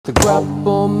The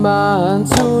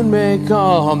Grappleman soon may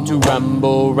come to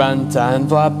ramble, rant, and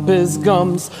flap his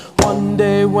gums. One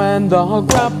day when the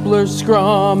grapplers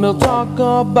scrum, he'll talk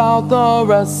about the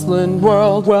wrestling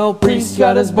world. Well, Priest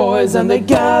got his boys and they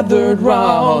gathered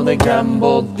round. They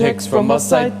gambled picks from a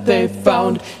site they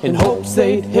found, in hopes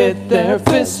they'd hit, their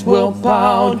fists will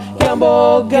pound.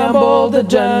 Gamble, gamble,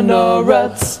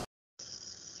 degenerates.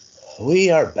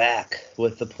 We are back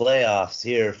with the playoffs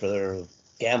here for the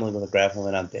Gambling with the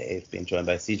Grappleman. I'm Dave, being joined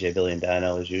by CJ, Billy, and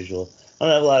Dyno as usual. I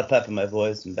don't have a lot of pep in my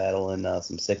voice and battling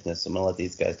some sickness, so I'm going to let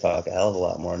these guys talk a hell of a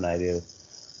lot more than I do.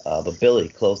 But Billy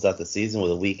closed out the season with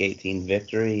a Week 18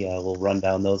 victory. We'll run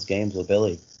down those games with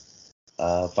Billy.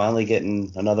 Finally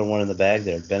getting another one in the bag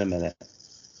there. It's been a minute.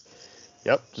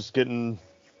 Yep, just getting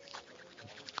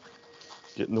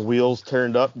the wheels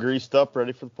turned up, greased up,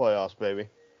 ready for the playoffs, baby.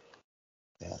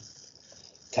 Yeah.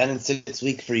 10-6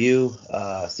 week for you.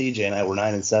 CJ and I were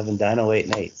 9-7, Dyno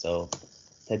 8-8. So I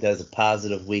think that's a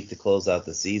positive week to close out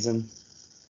the season.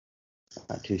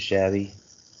 Not too shabby.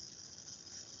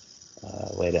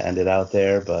 Way to end it out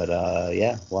there. But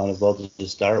yeah, might as well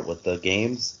just start with the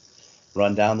games.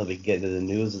 Run down that we get to the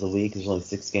news of the week. There's only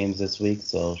 6 games this week,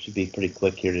 so it should be pretty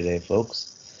quick here today,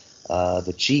 folks.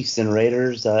 The Chiefs and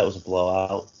Raiders, that was a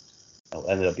blowout. It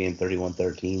ended up being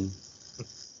 31-13. What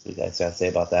do you guys got to say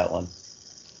about that one?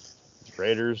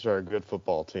 Raiders are a good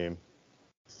football team.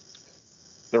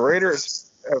 The Raiders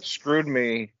have screwed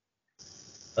me.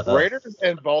 Raiders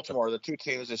and Baltimore are the two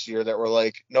teams this year that were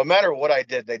like, no matter what I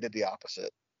did, they did the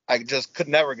opposite. I just could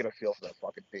never get a feel for that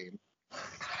fucking team.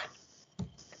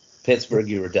 Pittsburgh,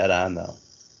 you were dead on, though.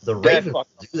 The Ravens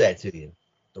do that to you.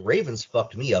 The Ravens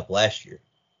fucked me up last year.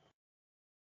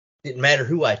 Didn't matter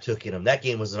who I took in them. That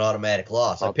game was an automatic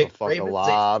loss. I picked Ravens. A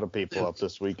lot of people up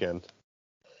this weekend.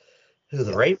 Who,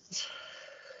 the Ravens?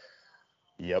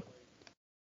 Yep.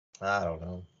 I don't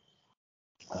know.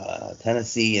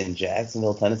 Tennessee and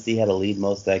Jacksonville. Tennessee had a lead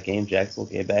most of that game.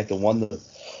 Jacksonville came back and won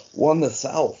the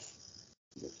South.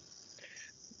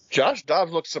 Josh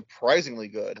Dobbs looked surprisingly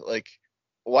good. Like,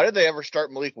 why did they ever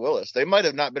start Malik Willis? They might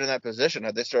have not been in that position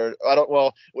had they started.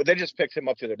 They just picked him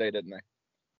up the other day, didn't they?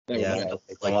 Yeah,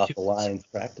 they came off the Lions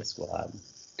practice squad.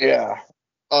 Yeah.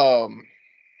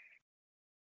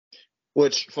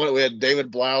 Which funny, we had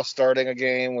David Blau starting a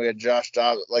game. We had Josh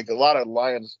Dobbs, like a lot of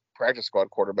Lions practice squad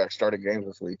quarterbacks starting games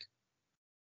this week.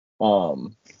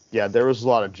 Yeah, there was a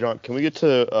lot of junk. Can we get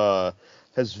to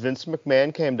has Vince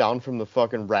McMahon came down from the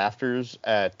fucking rafters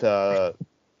at the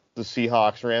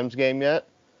Seahawks-Rams game yet?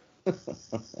 What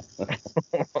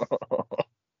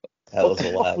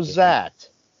the fuck was that?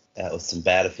 That was some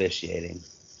bad officiating.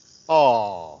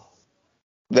 Oh.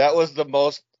 That was the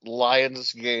most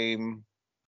Lions game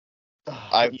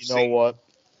I've seen. You know what?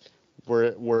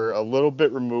 We're a little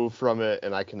bit removed from it,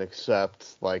 and I can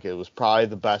accept, like, it was probably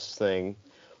the best thing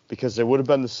because they would have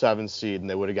been the 7th seed, and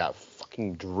they would have got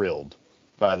fucking drilled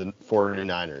by the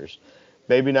 49ers.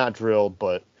 Maybe not drilled,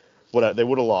 but they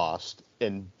would have lost.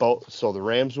 So the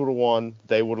Rams would have won,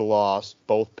 they would have lost,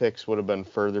 both picks would have been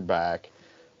further back.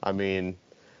 I mean,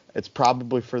 it's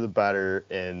probably for the better,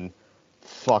 and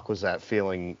fuck was that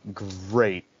feeling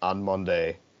great on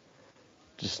Monday,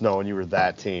 just knowing you were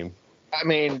that team. I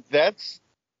mean, I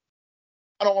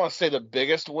don't want to say the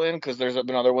biggest win because there's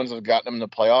been other ones that have gotten them in the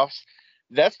playoffs.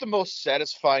 That's the most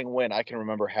satisfying win I can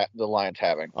remember the Lions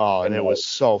having. Oh, and it was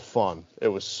so fun. It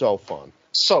was so fun.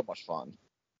 So much fun.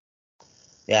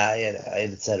 Yeah, I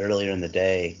had said earlier in the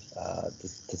day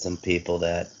to some people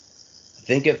that I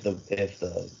think if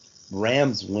the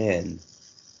Rams win,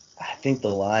 I think the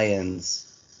Lions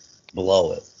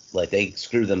blow it. Like, they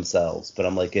screw themselves. But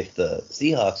I'm like, if the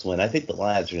Seahawks win, I think the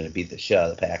Lions are going to beat the shit out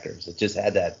of the Packers. It just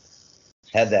had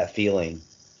that feeling.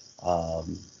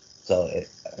 So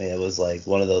it was like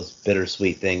one of those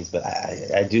bittersweet things. But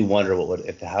I do wonder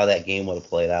how that game would have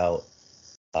played out.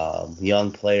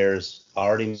 Young players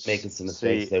already making some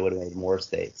mistakes. They would have made more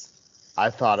mistakes.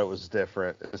 I thought it was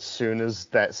different. As soon as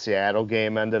that Seattle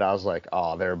game ended, I was like,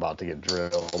 oh, they're about to get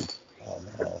drilled. Oh,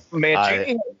 no.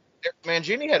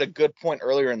 Mangini had a good point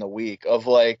earlier in the week of,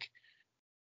 like,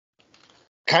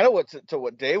 kind of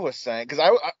what Dave was saying. Because I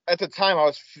at the time,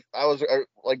 I was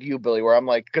like you, Billy, where I'm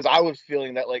like, because I was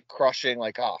feeling that, like, crushing,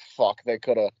 like, oh, fuck, they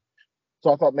could have.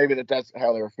 So I thought maybe that's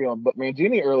how they were feeling. But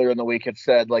Mangini earlier in the week had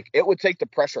said, like, it would take the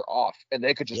pressure off and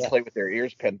they could just play with their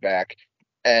ears pinned back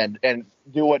and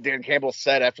do what Dan Campbell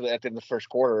said at the end of the first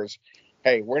quarter is,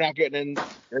 hey, we're not getting in.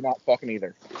 You're not fucking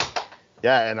either.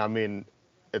 Yeah, and I mean,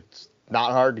 it's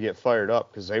not hard to get fired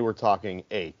up because they were talking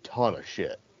a ton of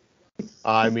shit.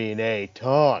 I mean, a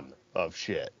ton of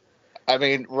shit. I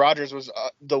mean, Rodgers was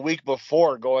the week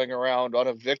before going around on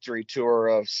a victory tour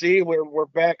of, see, we're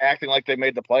back, acting like they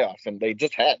made the playoffs, and they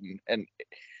just hadn't. And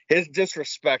his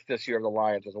disrespect this year of the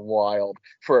Lions was wild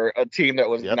for a team that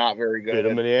was not very good. Bit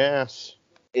him in the ass.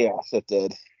 Yes, it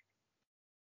did.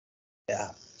 Yeah.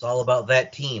 It's all about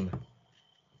that team.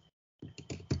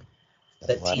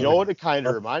 You know what it kind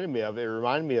of reminded me of? It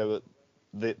reminded me of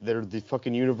they're the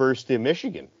fucking University of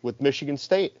Michigan with Michigan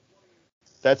State.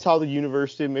 That's how the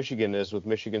University of Michigan is with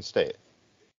Michigan State.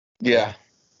 Yeah.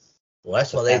 Well,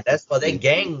 that's why they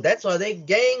gang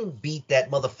beat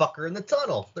that motherfucker in the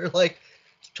tunnel. They're like,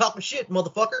 talking shit,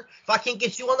 motherfucker. If I can't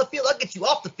get you on the field, I'll get you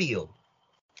off the field.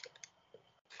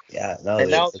 Yeah, no,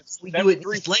 And now We do it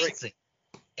in East Lansing,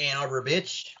 Ann Arbor,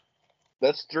 bitch.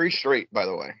 That's 3 straight, by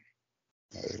the way.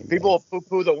 People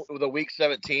poo-poo the week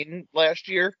 17 last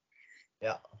year.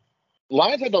 Yeah.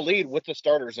 Lions had the lead with the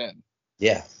starters in.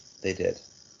 Yeah, they did.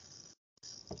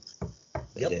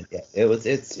 They did. Yeah,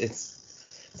 it's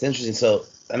interesting. So,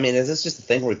 I mean, is this just a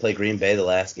thing where we play Green Bay the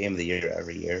last game of the year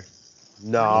every year?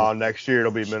 No, next year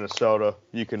it'll be Minnesota.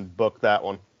 You can book that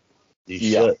one. You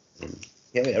should.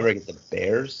 Can't we ever get the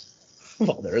Bears?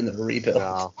 Well, they're in the rebuild.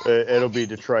 No, it'll be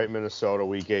Detroit, Minnesota,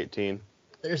 week 18.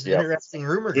 There's an interesting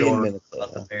rumor going on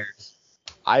about the Bears.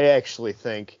 I actually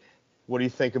think, what do you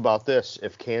think about this?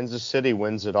 If Kansas City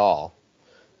wins it all,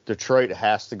 Detroit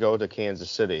has to go to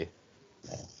Kansas City.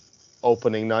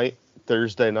 Opening night,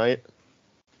 Thursday night.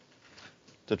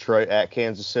 Detroit at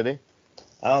Kansas City.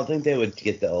 I don't think they would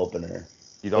get the opener.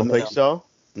 You don't think so?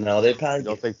 No, they probably. You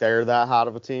don't think they're that hot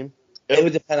of a team? It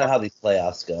would depend on how these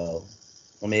playoffs go.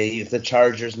 I mean, if the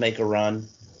Chargers make a run.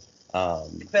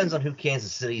 Depends on who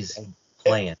Kansas City's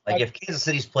playing. Like, if Kansas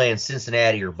City's playing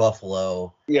Cincinnati or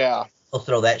Buffalo, they'll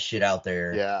throw that shit out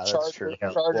there. Yeah, that's true.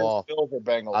 Chargers, Bills, or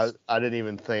Bengals. I didn't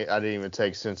even take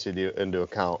Cincy into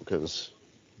account because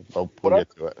we'll get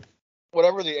to it.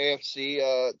 Whatever the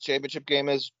AFC championship game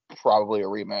is, probably a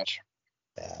rematch.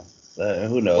 Yeah,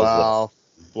 who knows?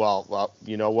 Well,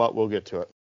 you know what? We'll get to it.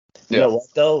 You know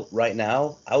what, though? Right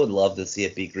now, I would love to see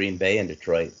it beat Green Bay and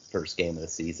Detroit first game of the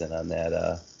season on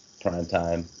that prime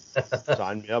time.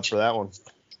 Sign me up for that one.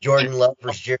 Jordan Love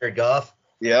versus Jared Goff.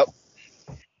 Yep.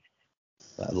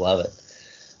 I love it.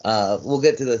 We'll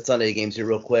get to the Sunday games here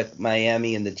real quick.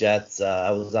 Miami and the Jets.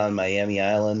 I was on Miami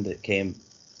Island. It came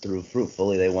through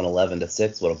fruitfully. They won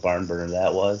 11-6. What a barn burner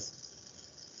that was.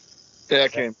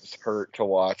 That game just hurt to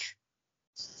watch.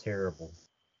 It's terrible.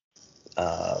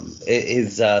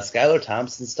 Is Skylar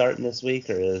Thompson starting this week,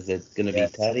 or is it going to be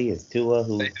Teddy? Is Tua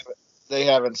who? They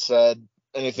haven't said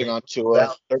anything on Tua.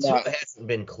 Well, Tua hasn't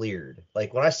been cleared.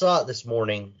 Like, when I saw it this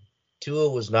morning, Tua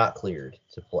was not cleared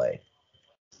to play.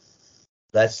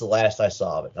 That's the last I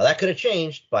saw of it. Now, that could have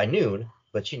changed by noon,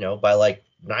 but, by like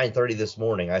 9:30 this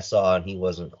morning, I saw and he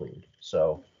wasn't cleared.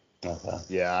 So. Okay.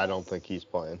 Yeah, I don't think he's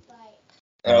playing.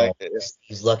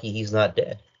 He's lucky he's not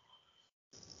dead.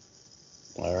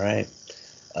 All right.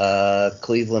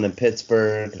 Cleveland and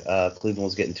Pittsburgh. Cleveland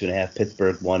was getting 2.5.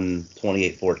 Pittsburgh won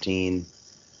 28-14.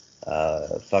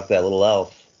 Fuck that little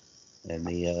elf. And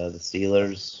the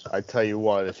Steelers. I tell you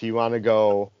what, if you want to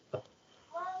go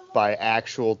by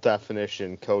actual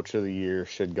definition, Coach of the Year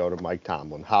should go to Mike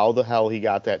Tomlin. How the hell he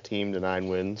got that team to 9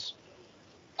 wins?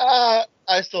 I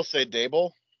still say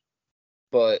Dable,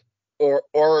 but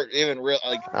or even real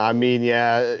like. I mean,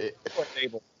 yeah. Or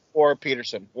Dable or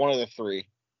Peterson, one of the three.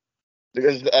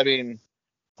 Because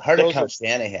hard to count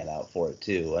Shanahan out for it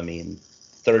too. I mean,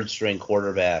 third string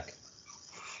quarterback.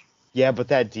 Yeah, but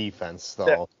that defense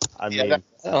though.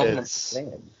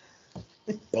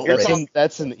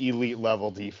 That's an elite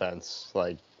level defense.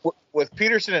 Like with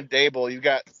Peterson and Dable, you've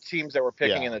got teams that were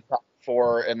picking in the top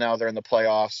 4, and now they're in the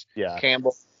playoffs. Yeah,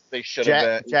 Campbell, they should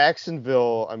have been.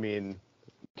 Jacksonville,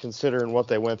 considering what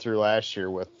they went through last year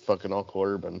with fucking Uncle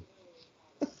Urban,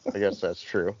 I guess that's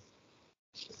true.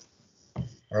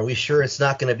 Are we sure it's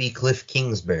not going to be Cliff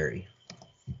Kingsbury?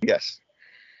 Yes.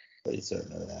 Pretty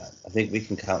certain of that. I think we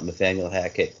can count Nathaniel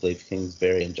Hackett, Cliff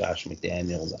Kingsbury, and Josh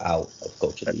McDaniels out of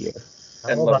Coach of the Year.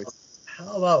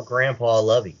 How about Grandpa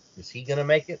Lovey? Is he going to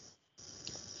make it?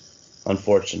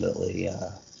 Unfortunately,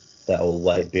 that old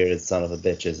white-bearded son of a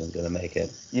bitch isn't going to make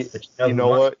it. You know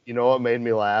what? You know what made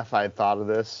me laugh? I had thought of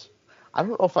this. I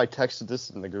don't know if I texted this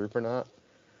in the group or not,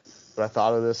 but I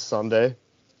thought of this Sunday.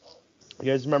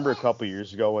 You guys remember a couple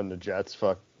years ago when the Jets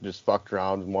just fucked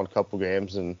around and won a couple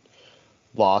games and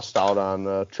lost out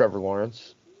on Trevor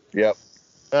Lawrence? Yep.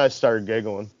 I started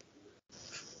giggling.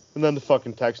 And then the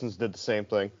fucking Texans did the same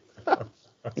thing.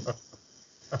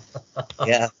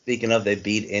 Yeah, speaking of, they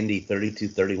beat Indy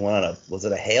 32-31 on was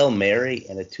it a Hail Mary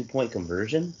and a 2-point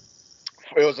conversion?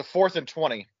 It was a 4th and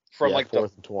 20 from like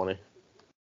 4th and 20.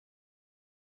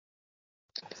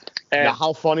 and Now,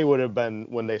 how funny would it have been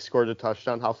when they scored a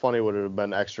touchdown? How funny would it have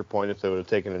been extra point if they would have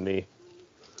taken a knee?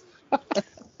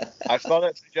 I saw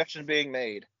that suggestion being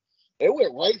made. It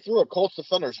went right through a Colts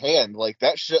defender's hand. Like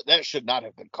that should not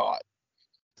have been caught.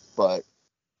 But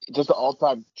just an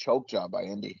all-time choke job by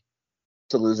Indy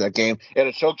to lose that game, and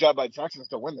a choke job by Texans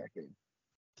to win that game.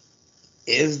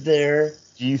 Is there?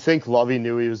 Do you think Lovey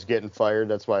knew he was getting fired?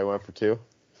 That's why he went for 2?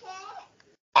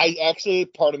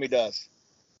 Part of me does.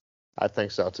 I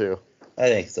think so too. I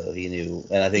think so. He knew,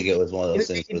 and I think it was one of those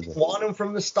They things. didn't want him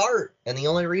from the start, and the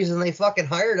only reason they fucking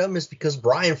hired him is because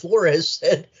Brian Flores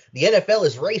said the NFL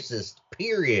is racist.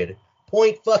 Period.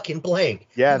 Point fucking blank.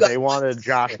 Yeah, You got- they wanted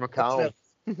Josh McCown.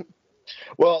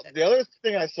 Well, the other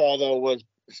thing I saw though was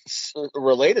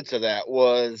related to that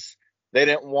was they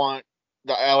didn't want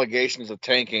the allegations of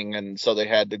tanking, and so they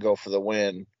had to go for the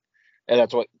win, and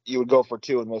that's what you would go for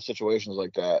 2 in most situations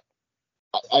like that.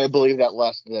 I believe that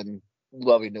less than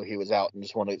Lovey knew he was out and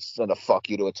just wanted to send a fuck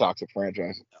you to a toxic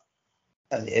franchise.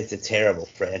 I mean, it's a terrible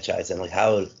franchise, and like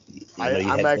how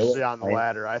I'm actually on the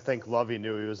ladder. I think Lovey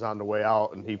knew he was on the way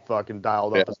out, and he fucking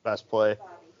dialed up his best play.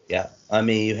 Yeah, I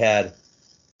mean, you had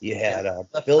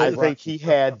I think he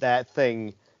had that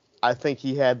thing. I think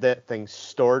he had that thing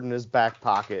stored in his back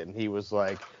pocket, and he was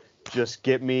like, "Just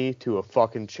get me to a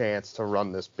fucking chance to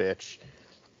run this bitch."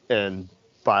 And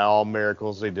by all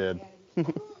miracles, they did.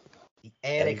 The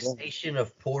annexation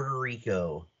of Puerto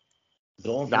Rico.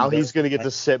 Now he's gonna get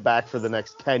to sit back for the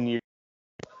next 10 years,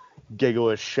 giggle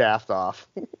his shaft off.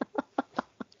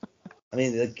 I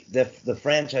mean, the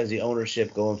franchise, the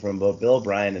ownership going from both Bill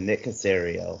O'Brien and Nick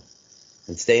Caserio,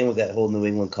 and staying with that whole New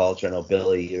England culture. I know,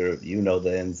 Billy, you know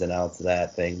the ins and outs of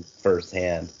that thing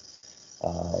firsthand.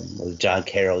 John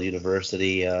Carroll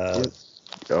University. Oh,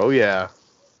 yeah.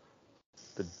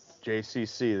 The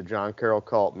JCC, the John Carroll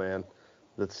cult, man.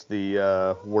 That's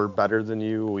the, we're better than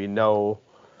you. We know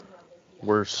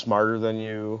we're smarter than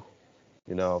you.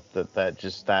 You know,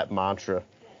 that mantra.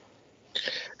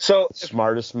 So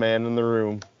Smartest man in the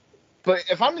room. But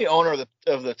if I'm the owner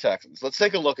of the Texans, let's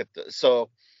take a look at this. So,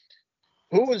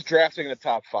 who was drafting in the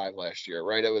top 5 last year?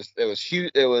 Right? It was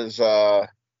the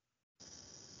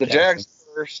Jags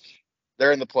first.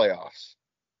 They're in the playoffs.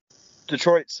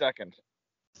 Detroit second.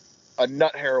 A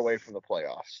nut hair away from the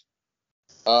playoffs.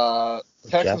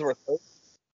 Texans were third.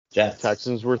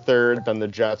 Texans were 3rd. Then the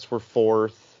Jets were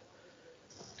 4th.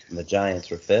 And the Giants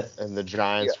were 5th. And the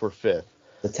Giants were 5th.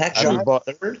 The Texans were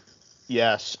 3rd.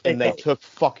 Yes, and they took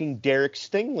fucking Derek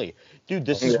Stingley. Dude,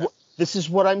 this is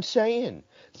what I'm saying.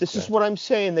 This is what I'm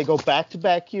saying. They go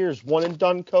back-to-back years, one and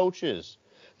done coaches.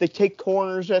 They take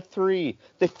corners at 3.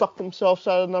 They fuck themselves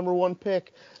out of the number 1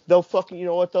 pick. They'll fucking, you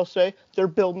know what they'll say? They're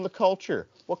building the culture.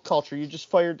 What culture? You just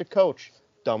fired the coach.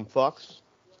 Dumb fucks.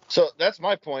 So that's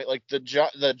my point. Like the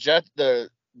Giants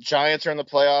are in the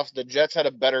playoffs. The Jets had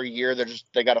a better year.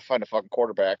 They got to find a fucking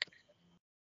quarterback.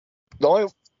 The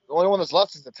only one that's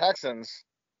left is the Texans.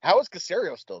 How is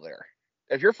Caserio still there?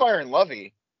 If you're firing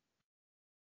Lovey,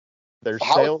 they're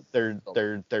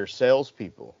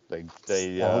salespeople. They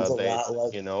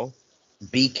you know,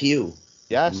 BQ.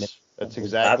 Yes, that's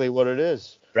exactly what it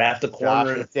is. Draft a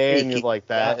corner. Josh McDaniels like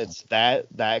that. It's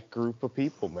that group of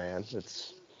people, man.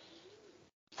 It's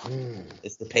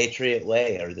the Patriot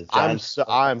way, or the.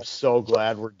 I'm so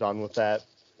glad we're done with that.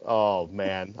 Oh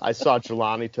man, I saw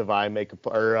Jelani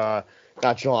Tavai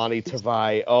not Jelani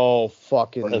Tavai. Oh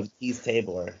fucking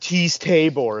Tease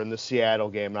Tabor in the Seattle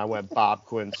game, and I went Bob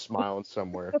Quinn smiling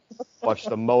somewhere. Watched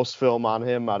the most film on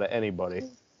him out of anybody.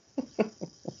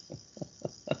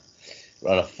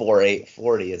 Run a 4.8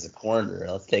 40 as a corner.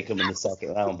 Let's take him in the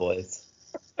second round, boys.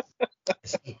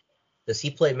 Does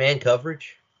he play man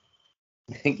coverage?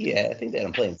 I think they had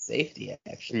him playing safety,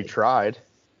 actually. He tried.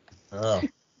 Oh.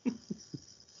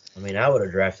 I mean, I would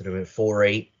have drafted him at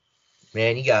 4.8.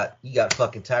 Man, you got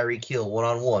fucking Tyreek Hill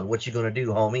 1-on-1. What you gonna do,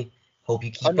 homie? Hope you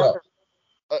keep up.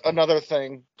 Another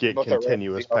thing. Get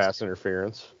continuous pass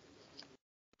interference.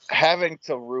 Having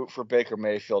to root for Baker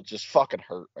Mayfield just fucking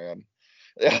hurt, man.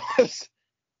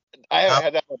 I haven't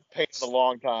had that much pain in a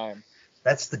long time.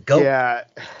 That's the GOAT. Yeah,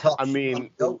 I mean,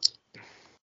 GOAT.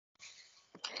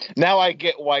 Now I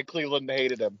get why Cleveland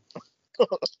hated him.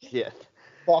 Yeah.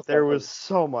 There was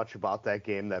so much about that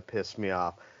game that pissed me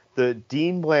off. The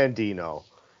Dean Blandino,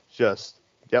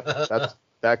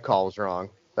 that call was wrong.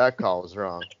 That call was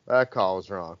wrong. That call was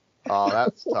wrong. Oh,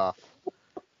 that's tough.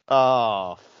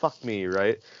 Oh, fuck me,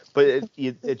 right? But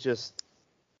it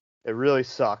really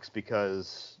sucks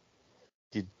because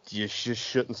you just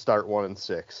shouldn't start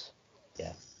 1-6.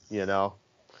 Yeah. You know,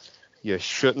 you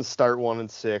shouldn't start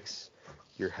 1-6.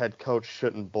 Your head coach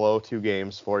shouldn't blow 2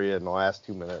 games for you in the last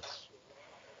 2 minutes.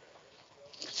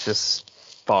 It's just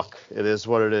fuck. It is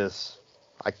what it is.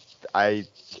 I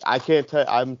can't tell.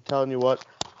 I'm telling you what.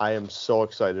 I am so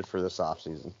excited for this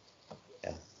offseason.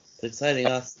 Yeah, it's exciting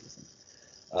offseason.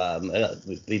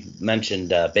 We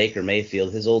mentioned Baker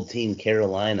Mayfield. His old team,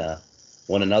 Carolina,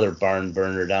 won another barn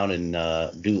burner down in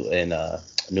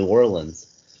New Orleans,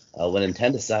 winning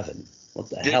 10-7. What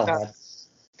the hell?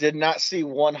 Did not see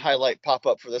one highlight pop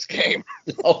up for this game.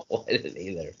 No, I didn't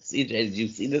either. CJ, did you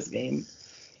see this game?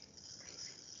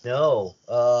 No.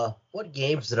 What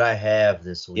games did I have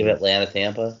this week? You have Atlanta,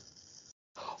 Tampa.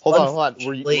 Hold on.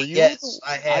 Were you? Yes,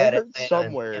 I had heard Atlanta.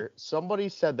 somewhere somebody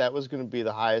said that was going to be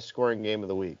the highest scoring game of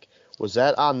the week. Was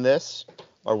that on this,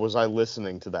 or was I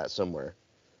listening to that somewhere?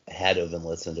 I had to have been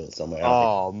listening to it somewhere.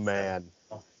 Oh man.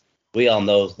 We all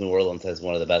know New Orleans has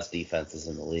one of the best defenses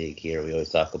in the league here. We always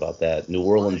talk about that. New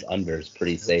Orleans under is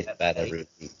pretty safe bet every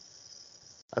week.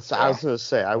 I was going to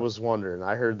say, I was wondering.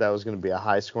 I heard that was going to be a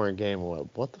high-scoring game. And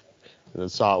what the? And then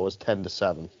saw it was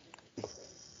 10-7.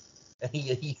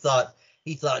 He thought,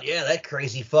 yeah, that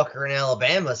crazy fucker in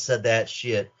Alabama said that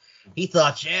shit. He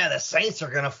thought, yeah, the Saints are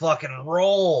going to fucking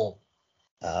roll.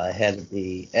 It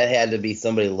had to be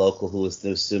somebody local who was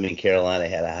assuming Carolina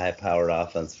had a high-powered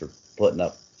offense for putting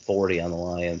up 40 on the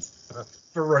Lions.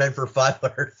 For running for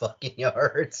 500 fucking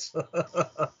yards.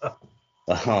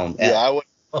 I would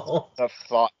have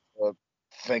thought to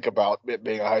think about it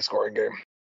being a high-scoring game.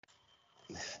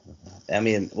 I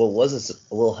mean, was a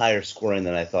little higher scoring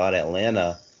than I thought.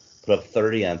 Atlanta put up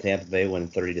 30 on Tampa Bay, winning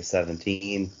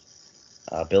 30-17.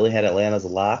 Billy had Atlanta as a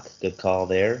lock. Good call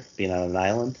there, being on an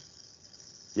island.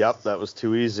 Yep, that was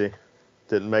too easy.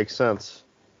 Didn't make sense.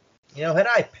 You know, had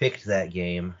I picked that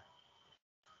game,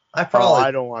 I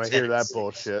don't want to hear that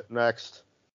bullshit. Next.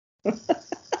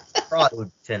 Probably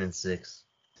would be 10-6.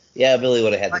 Yeah, Billy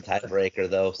would have had the tiebreaker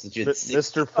though. Since you had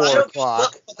Mr. 4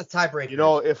 o'clock. The tiebreaker. You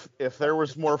know, if there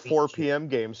was more 4 p.m.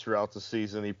 games throughout the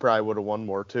season, he probably would have won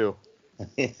more too.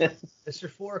 Mr.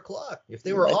 4 o'clock. If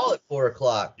they were all at 4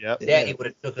 o'clock, yep. Daddy would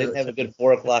have took Didn't have a good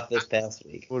 4 o'clock this past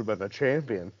week. Would have been a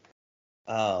champion.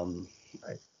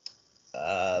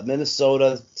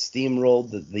 Minnesota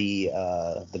steamrolled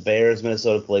the Bears.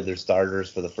 Minnesota played their starters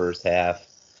for the first half.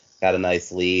 Got a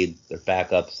nice lead. Their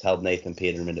backups held Nathan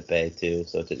Peterman to pay too,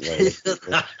 so it didn't really.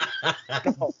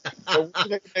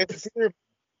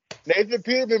 Nathan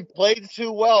Peterman played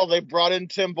too well. They brought in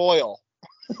Tim Boyle,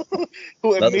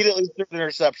 who immediately threw an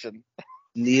interception.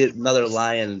 Need another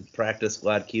Lion practice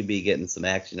squad QB getting some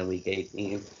action in Week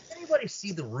 18. Did anybody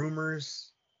see the rumors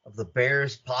of the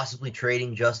Bears possibly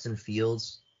trading Justin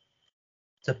Fields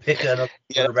to pick another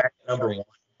quarterback at number 1?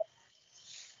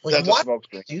 Like, why would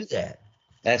you do that?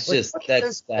 That's not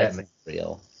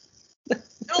real.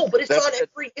 No, but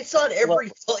it's on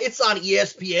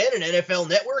ESPN and NFL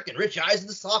Network, and Rich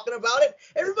Eisen's talking about it.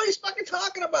 Everybody's fucking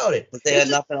talking about it. But they had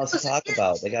nothing else to talk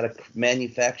about. They got to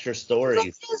manufacture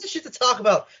stories. There's shit to talk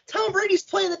about. Tom Brady's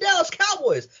playing the Dallas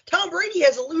Cowboys. Tom Brady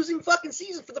has a losing fucking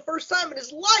season for the first time in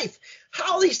his life.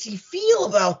 How does he feel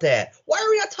about that? Why are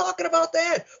we not talking about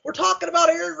that? We're talking about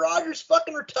Aaron Rodgers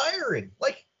fucking retiring.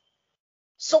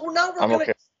 So now we're going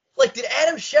to... did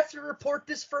Adam Schefter report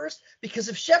this first? Because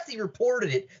if Schefter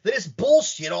reported it, then it's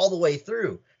bullshit all the way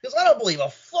through. Because I don't believe a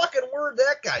fucking word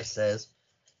that guy says.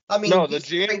 I mean,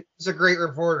 he's a great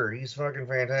reporter. He's fucking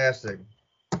fantastic.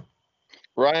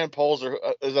 Ryan Poles,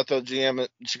 is that the GM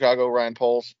at Chicago, Ryan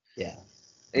Poles? Yeah.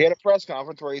 He had a press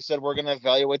conference where he said, we're going to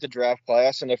evaluate the draft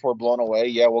class, and if we're blown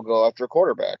away, we'll go after a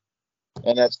quarterback.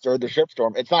 And that stirred the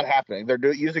shitstorm. It's not happening.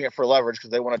 They're using it for leverage because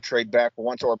they want to trade back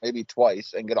once or maybe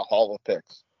twice and get a haul of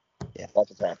picks. Yeah.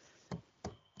 Lots of time.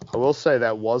 I will say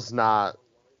that was not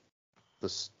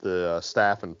the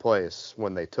staff in place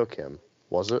when they took him,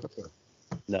 was it?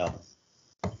 No.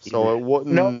 So it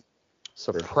wouldn't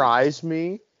surprise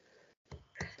me,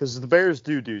 because the Bears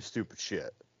do stupid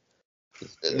shit.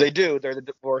 They do. They're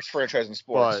the worst franchise in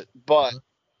sports. But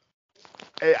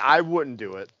I wouldn't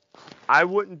do it. I'm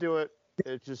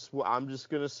just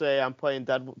gonna say I'm playing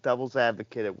devil's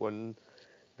advocate. It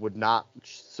would not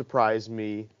surprise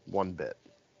me one bit.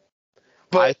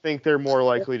 But I think they're more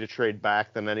likely to trade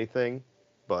back than anything.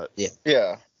 But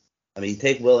yeah. I mean,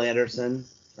 take Will Anderson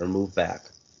or move back.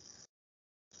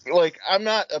 I'm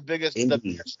not a biggest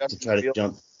Indy to try to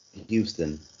jump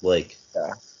Houston.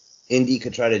 Indy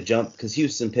could try to jump because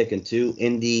Houston picking 2.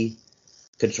 Indy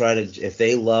could try to, if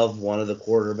they love one of the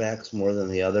quarterbacks more than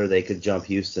the other, they could jump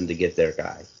Houston to get their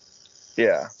guy.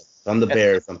 Yeah. I'm the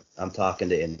Bears. I'm talking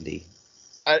to Indy.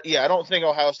 I don't think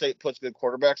Ohio State puts good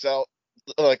quarterbacks out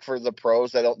for the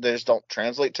pros. They just don't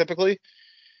translate typically.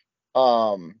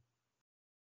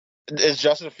 Is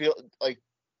Justin Fields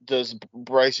does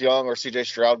Bryce Young or C.J.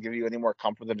 Stroud give you any more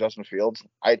comfort than Justin Fields?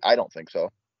 I don't think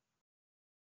so.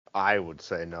 I would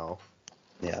say no.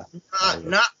 Yeah.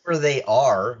 Not where they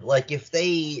are. Like if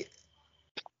they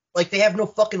have no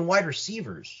fucking wide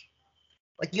receivers.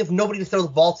 Like you have nobody to throw the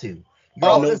ball to.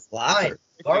 Your offensive line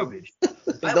garbage.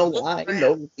 No line,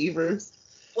 no receivers.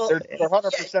 Well, They're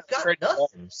 100% you've got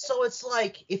nothing. So it's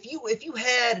like if you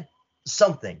had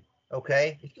something,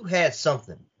 okay, if you had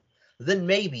something, then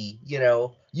maybe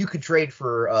you could trade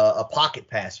for a pocket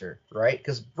passer, right?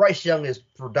 Because Bryce Young is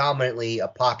predominantly a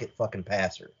pocket fucking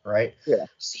passer, right? Yeah.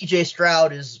 C.J.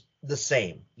 Stroud is the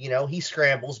same. He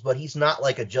scrambles, but he's not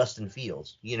like a Justin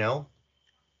Fields.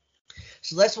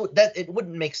 So that's it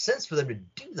wouldn't make sense for them to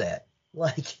do that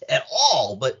like at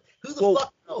all. But who the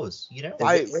fuck knows?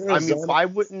 I mean, why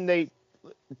wouldn't they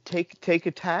take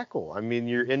a tackle? I mean,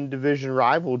 your in division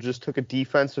rival just took a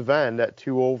defensive end at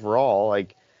 2 overall.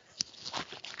 Like,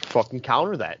 fucking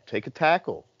counter that. Take a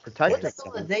tackle. Protect it. What the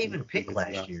hell did they even pick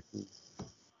last year?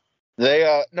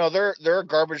 They they're a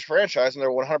garbage franchise, and they're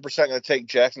 100% going to take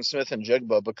Jackson Smith and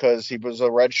Jigba because he was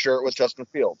a red shirt with Justin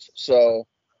Fields. So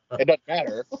it doesn't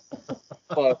matter.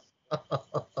 But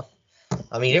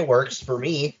I mean, it works for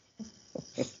me.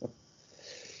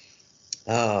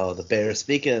 Oh, the Bears.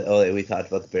 Speaking of, we talked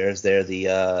about the Bears there.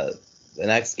 The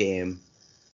next game,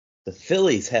 the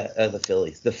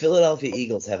Philadelphia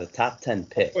Eagles have a top 10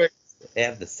 pick. They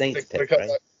have the Saints pick, right?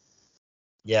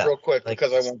 Yeah. Real quick,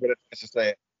 because I won't get a chance to say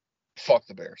it. Fuck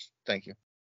the Bears. Thank you.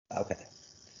 Okay.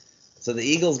 So the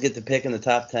Eagles get the pick in the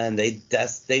top 10. They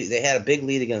had a big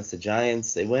lead against the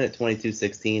Giants. They win at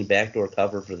 22-16, backdoor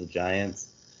cover for the Giants.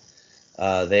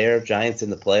 Giants in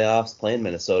the playoffs, playing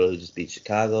Minnesota, who just beat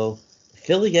Chicago.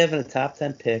 Philly having a top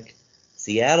 10 pick.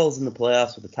 Seattle's in the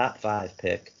playoffs with a top 5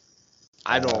 pick.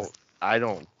 I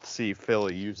don't see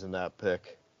Philly using that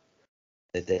pick.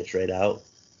 Did they trade out?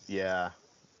 Yeah.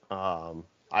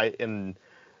 And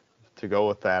to go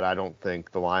with that, I don't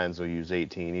think the Lions will use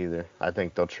 18 either. I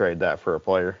think they'll trade that for a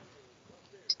player.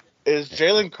 Is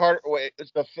Jalen Carter? Wait,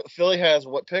 Philly has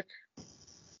what pick?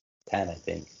 10, I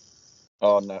think.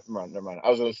 Oh, no, never mind.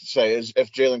 I was going to say,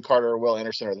 if Jalen Carter or Will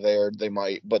Anderson are there, they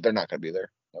might, but they're not going to be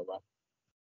there. Never mind.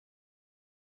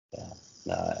 Yeah,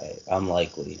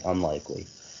 unlikely.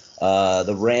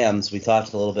 The Rams, we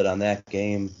talked a little bit on that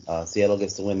game. Seattle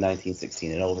gets to win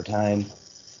 19-16 in overtime.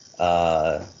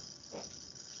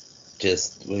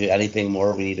 Anything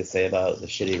more we need to say about the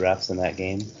shitty refs in that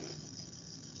game?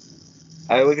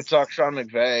 We could talk Sean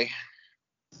McVay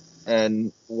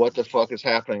and what the fuck is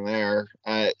happening there.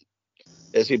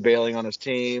 Is he bailing on his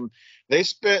team? They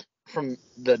spent from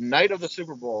the night of the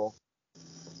Super Bowl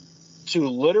to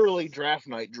literally draft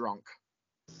night drunk.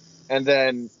 And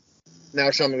then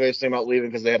now Sean McVay's thinking about leaving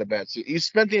because they had a bad season. He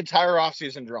spent the entire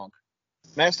offseason drunk.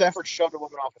 Matt Stafford shoved a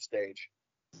woman off the stage.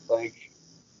 Like,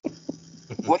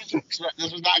 what did you expect?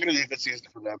 This was not going to be a good season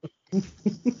for them.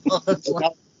 Well,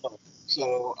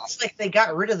 it's like they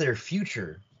got rid of their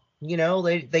future.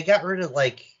 They got rid of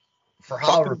for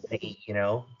however many,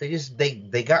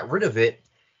 they got rid of it,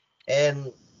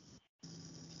 and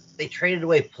they traded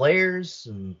away players,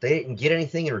 and they didn't get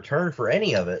anything in return for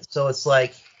any of it. So it's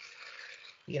like,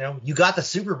 you got the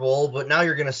Super Bowl, but now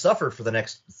you're going to suffer for the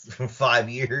next 5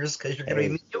 years because you're going to be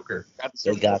mediocre.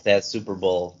 They got that Super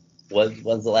Bowl.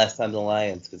 When's the last time the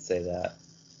Lions could say that?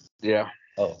 Yeah.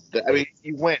 Oh. I mean,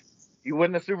 you win. You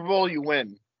win the Super Bowl, you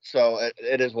win. So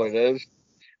it is what it is.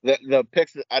 The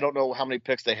picks, I don't know how many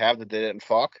picks they have that they didn't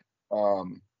fuck.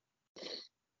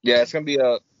 Yeah, it's going to be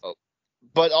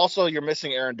but also you're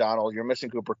missing Aaron Donald, you're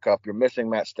missing Cooper Kupp, you're missing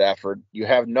Matt Stafford. You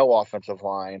have no offensive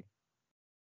line.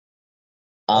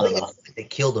 I think they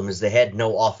killed them is they had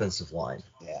no offensive line.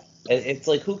 Yeah. It's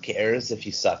like, who cares if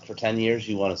you suck for 10 years,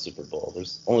 you won a Super Bowl.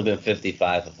 There's only been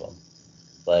 55 of them.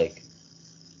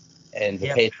 And the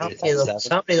Patriots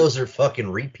how many of those are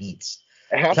fucking repeats?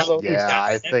 Yeah,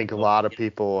 I think a lot of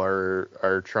people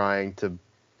are trying to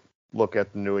look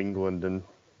at New England and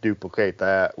duplicate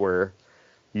that, where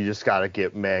you just got to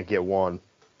get one.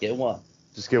 Get one.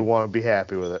 Just get one and be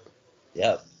happy with it.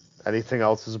 Yep. Anything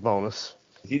else is a bonus.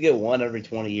 If you get one every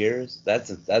 20 years,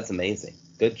 that's amazing.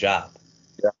 Good job.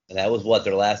 Yeah. And that was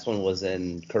their last one was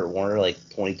in Kurt Warner,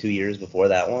 22 years before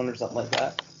that one or something like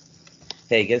that.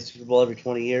 Hey, get a Super Bowl every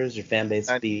 20 years, your fan base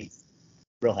will be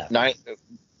real happy.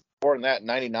 More than that,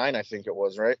 99, I think it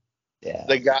was, right? Yeah.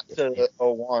 They got to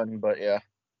 01, but yeah.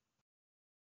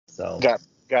 So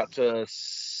got to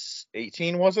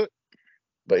 18, was it?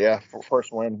 But yeah,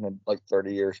 first win in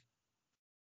 30 years.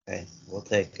 Hey, we'll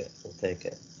take it.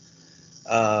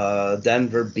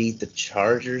 Denver beat the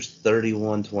Chargers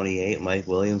 31-28. Mike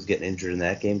Williams getting injured in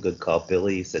that game. Good call,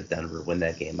 Billy. You said Denver win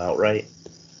that game outright.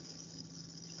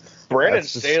 Brandon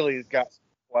That's just- Staley's got some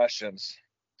questions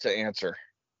to answer.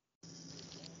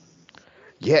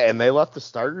 Yeah, and they left the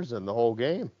starters in the whole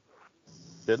game,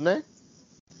 didn't they?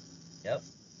 Yep.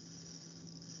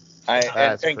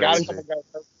 That's And got crazy.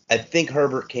 I think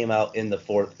Herbert came out in the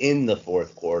fourth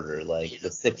quarter, like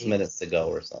with 6 minutes to go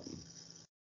or something.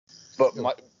 But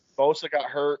Bosa got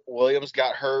hurt. Williams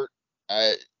got hurt.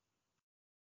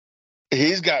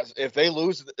 He's got if they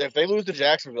lose to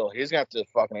Jacksonville, he's gonna have to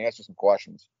fucking answer some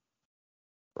questions.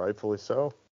 Rightfully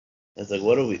so. It's like,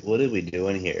 what are we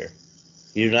doing here?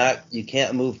 You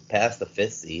can't move past the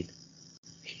 5th seed.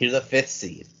 You're the 5th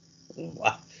seed.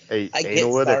 Wow. I get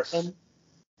starting them.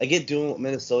 I get doing what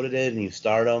Minnesota did, and you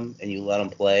start them and you let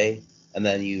them play, and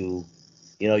then you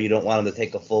don't want them to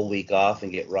take a full week off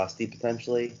and get rusty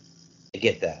potentially. I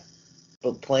get that,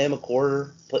 but play them a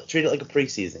quarter. Treat it like a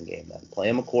preseason game. Then play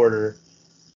them a quarter,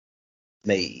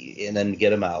 and then get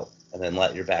them out, and then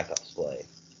let your backups play.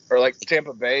 Or like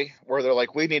Tampa Bay, where they're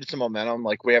like, we need some momentum.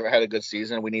 Like we haven't had a good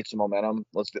season. We need some momentum.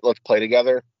 Let's play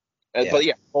together. Yeah. But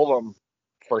yeah, hold them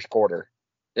first quarter.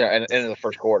 Yeah, and in the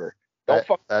first quarter. Don't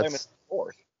fucking play them in the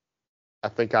fourth. I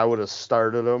think I would have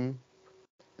started them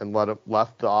and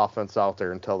left the offense out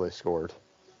there until they scored.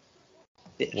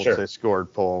 Yeah, Once they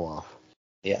scored, pull them off.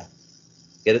 Yeah,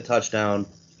 get a touchdown.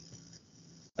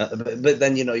 But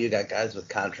then you got guys with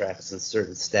contracts and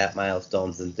certain stat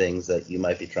milestones and things that you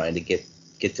might be trying to get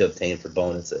to obtain for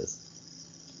bonuses.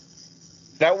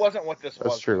 That wasn't what this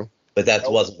was. That's true. But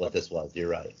that wasn't what this was. You're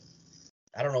right.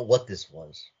 I don't know what this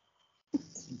was.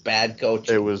 Bad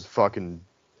coaching. It was fucking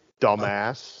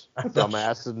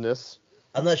dumbassedness.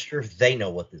 I'm not sure if they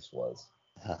know what this was.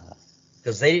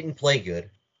 Because they didn't play good.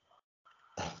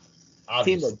 The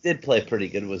team that did play pretty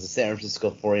good was the San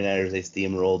Francisco 49ers. They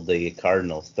steamrolled the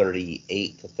Cardinals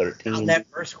 38-13. Not in that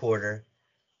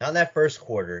first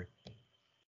quarter.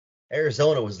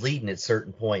 Arizona was leading at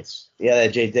certain points. Yeah,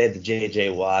 they had the J.J.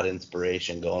 Watt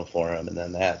inspiration going for him, and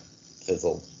then that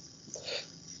fizzled.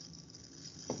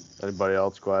 Anybody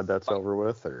else glad that's over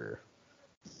with, or?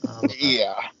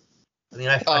 Yeah. I mean,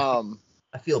 I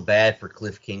feel bad for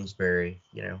Cliff Kingsbury,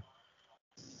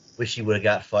 Wish he would have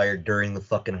got fired during the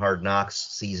fucking Hard Knocks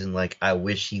season like I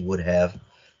wish he would have.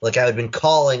 Like I would have been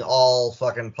calling all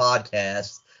fucking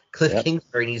podcasts. Cliff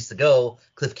Kingsbury needs to go.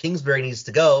 Cliff Kingsbury needs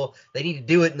to go. They need to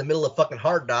do it in the middle of fucking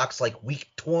Hard Knocks, like week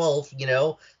 12,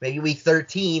 maybe week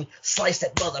 13. Slice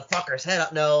that motherfucker's head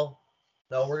up. No,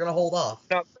 we're going to hold off.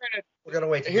 Now, granted, we're going to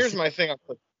wait. Here's my thing on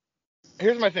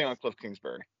Cliff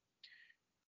Kingsbury.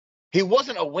 He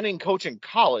wasn't a winning coach in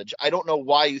college. I don't know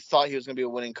why you thought he was going to be a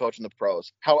winning coach in the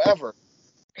pros. However,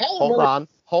 hold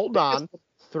on.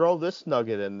 Throw this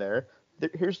nugget in there.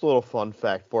 Here's a little fun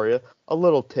fact for you. A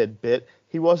little tidbit.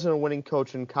 He wasn't a winning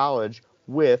coach in college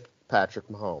with Patrick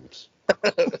Mahomes.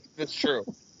 It's true.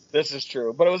 This is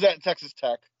true. But it was at Texas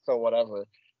Tech, so whatever.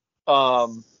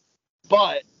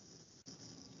 But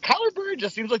Kyler Murray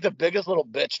just seems like the biggest little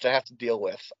bitch to have to deal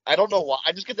with. I don't know why.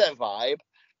 I just get that vibe.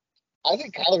 I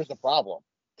think Kyler's the problem,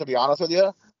 to be honest with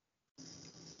you.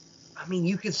 I mean,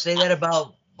 you could say that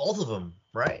about both of them,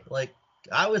 right? Like,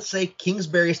 I would say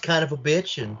Kingsbury's kind of a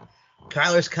bitch and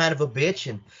Kyler's kind of a bitch.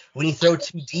 And when you throw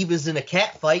two divas in a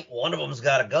cat fight, one of them's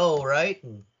got to go, right?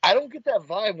 And I don't get that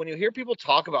vibe. When you hear people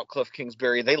talk about Cliff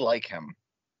Kingsbury, they like him.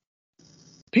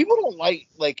 People don't like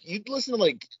you listen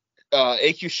to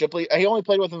AQ Shipley. He only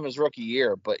played with him his rookie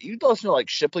year, but you listen to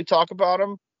Shipley talk about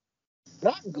him.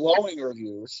 Not glowing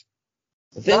reviews.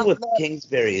 The thing with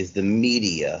Kingsbury is the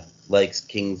media likes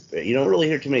Kingsbury. You don't really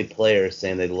hear too many players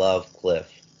saying they love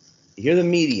Cliff. You hear the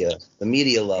media. The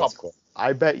media loves Cliff.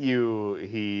 I bet you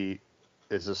he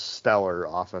is a stellar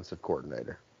offensive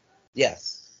coordinator.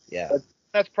 Yes. Yeah.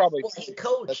 That's probably he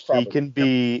coached. He can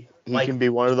be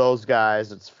one of those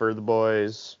guys that's for the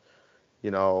boys,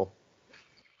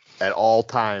 at all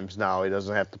times now. He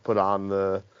doesn't have to put on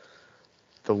the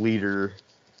leader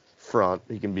front.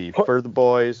 He can be for the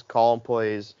boys, calling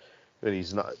plays, but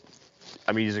he's not.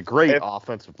 I mean, he's a great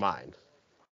offensive mind.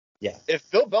 Yeah. If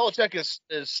Bill Belichick is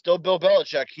still Bill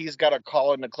Belichick, he's got a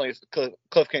call into Cliff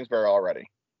Kingsbury already.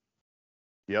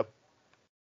 Yep.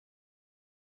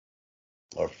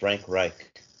 Or Frank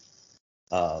Reich.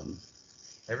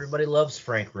 Everybody loves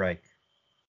Frank Reich.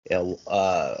 Yeah.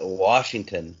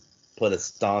 Washington put a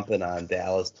stomping on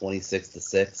Dallas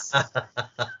 26-6.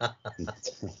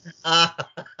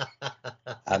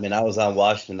 I mean, I was on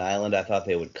Washington Island. I thought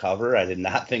they would cover. I did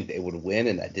not think they would win,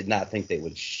 and I did not think they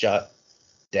would shut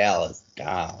Dallas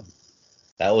down.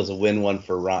 That was a win-one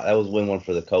for Ron. That was a win-one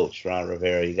for the coach, Ron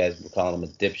Rivera. You guys were calling him a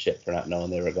dipshit for not knowing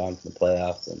they were gone from the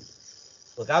playoffs. And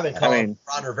Look, I've been calling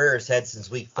Ron Rivera's head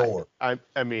since week 4.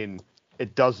 I mean,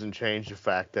 it doesn't change the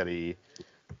fact that he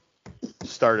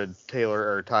started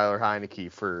Tyler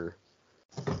Heineke for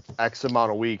X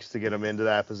amount of weeks to get him into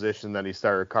that position. Then he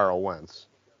started Carl Wentz.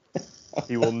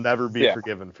 He will never be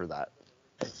forgiven for that.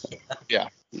 Yeah.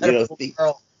 You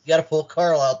got to pull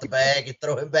Carl out the bag and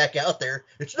throw him back out there.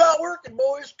 It's not working,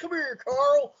 boys. Come here,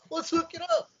 Carl. Let's hook it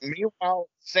up. Meanwhile,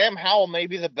 Sam Howell may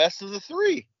be the best of the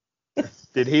 3.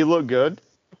 Did he look good?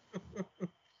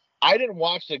 I didn't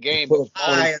watch the game.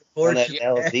 I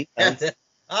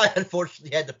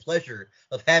unfortunately had the pleasure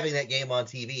of having that game on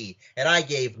TV, and I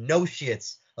gave no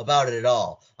shits about it at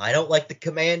all. I don't like the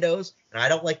Commandos, and I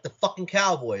don't like the fucking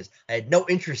Cowboys. I had no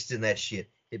interest in that shit.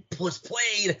 It was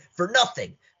played for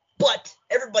nothing. But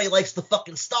everybody likes the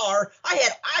fucking star. I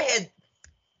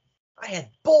had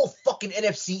both fucking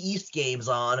NFC East games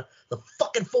on, the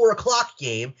fucking 4:00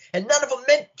 game, and none of them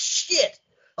meant shit.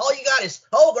 All you got is,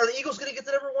 are the Eagles gonna get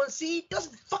the number 1 seed?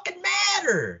 Doesn't fucking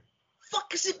matter.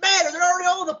 Fuck does it matter? They're already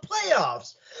all in the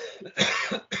playoffs.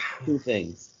 2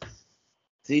 things.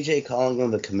 CJ calling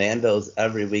them the Commandos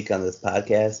every week on this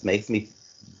podcast makes me.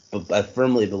 I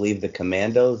firmly believe the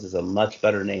Commandos is a much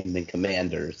better name than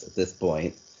Commanders at this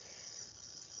point.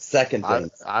 Second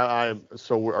thing.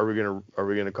 So are we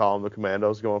gonna call them the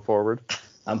Commandos going forward?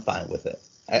 I'm fine with it.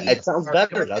 It sounds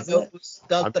better, doesn't it?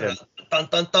 Dun, dun, dun,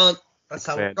 dun, dun. That's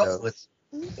how it rolls with.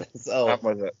 So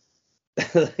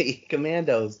the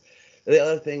Commandos. The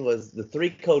other thing was the 3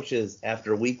 coaches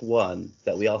after week 1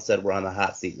 that we all said were on the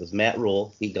hot seat was Matt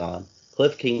Rule, he gone,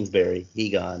 Cliff Kingsbury, he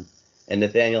gone, and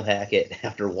Nathaniel Hackett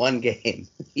after 1 game,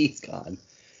 he's gone.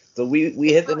 So we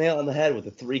hit the nail on the head with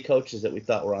the 3 coaches that we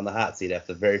thought were on the hot seat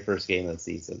after the very first game of the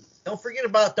season. Don't forget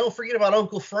about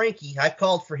Uncle Frankie. I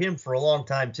called for him for a long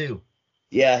time too.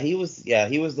 Yeah, he was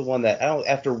the one that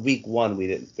after week 1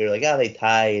 we were like, they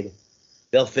tied,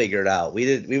 they'll figure it out.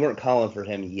 We weren't calling for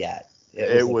him yet.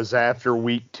 It was after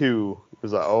week 2. It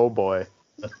was like, oh boy.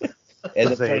 and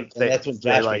that's when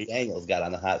Josh McDaniels got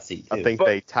on the hot seat too. I think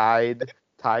they tied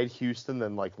Houston,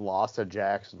 then lost to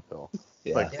Jacksonville.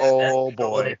 Yeah.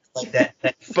 Boy. Like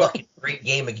that fucking great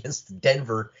game against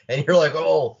Denver, and you're like,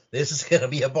 this is gonna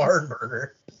be a barn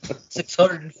burner.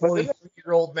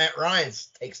 643-year-old Matt Ryan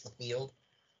takes the field.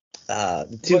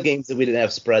 The 2 games that we didn't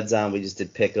have spreads on, we just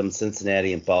did pick them,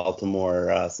 Cincinnati and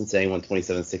Baltimore. Cincinnati won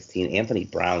 27-16. Anthony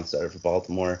Brown started for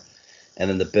Baltimore. And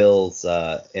then the Bills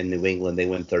in New England, they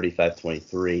win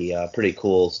 35-23. Pretty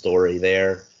cool story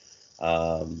there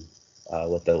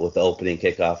with the opening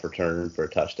kickoff return for a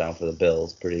touchdown for the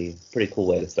Bills. Pretty cool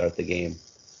way to start the game.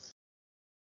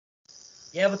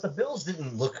 Yeah, but the Bills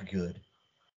didn't look good.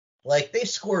 They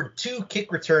scored 2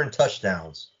 kick return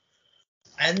touchdowns.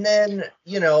 And then,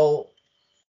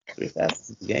 Pretty fast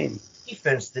in the game.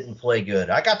 Defense didn't play good.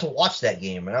 I got to watch that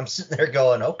game, and I'm sitting there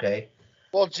going, okay.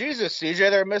 Well, Jesus, CJ,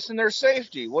 they're missing their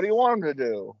safety. What do you want them to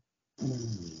do?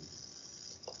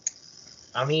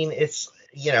 I mean, it's,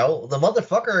 the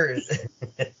motherfucker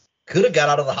could have got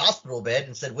out of the hospital bed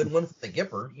and said, win one for the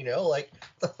Gipper, what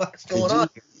the fuck's going on?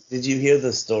 Did you hear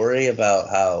the story about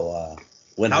how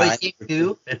he came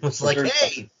to and was like,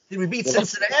 hey, did we beat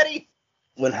Cincinnati?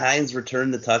 When Hines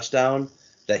returned the touchdown,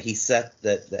 that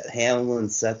Hamlin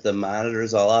set the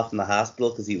monitors all off in the hospital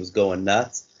because he was going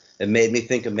nuts. It made me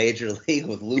think of Major League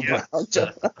with Lou Brown. Oh,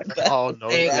 no,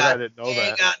 I didn't know that.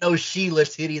 Ain't got no Sheila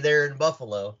City there in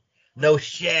Buffalo. No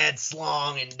Shad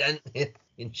Slong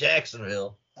in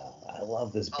Jacksonville. Oh, I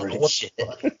love this British shit.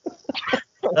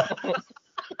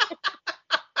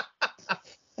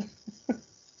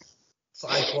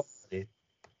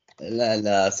 And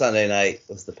then Sunday night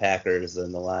was the Packers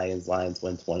and the Lions. Lions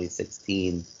win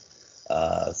 2016.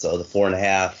 So the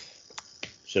 4.5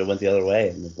 should have went the other way,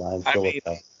 and the Lions still looked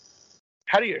up.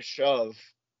 How do you shove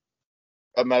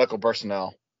a medical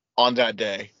personnel on that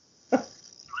day?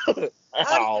 For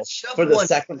the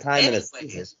second time in a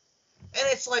season. And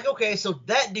it's like, okay, so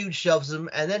that dude shoves him,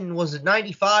 and then was it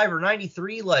 95 or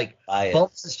 93,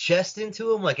 bumps his chest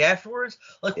into him, afterwards?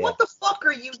 What the fuck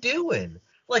are you doing?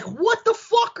 What the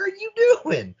fuck are you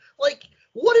doing?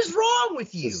 What is wrong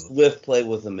with you? Swift played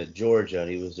with him at Georgia, and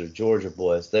he was their Georgia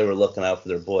boy, so they were looking out for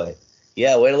their boy.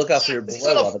 Yeah, way to look out for your boy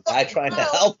while the guy trying to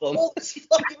help him. Oh, this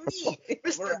fucking me.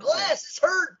 Mr. Glass is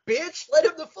hurt, bitch. Let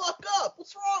him the fuck up.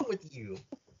 What's wrong with you?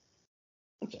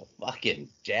 Bunch of fucking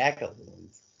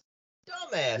jackaloons.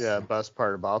 Dumbass. Yeah, best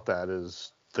part about that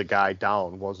is the guy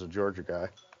down was a Georgia guy.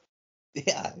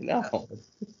 Yeah, I know.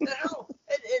 The hell?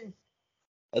 And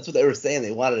That's what they were saying.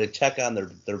 They wanted to check on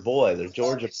their boy, their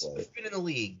Georgia boy. He's been in the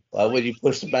league. Why would you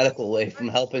push the medical away from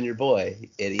helping your boy,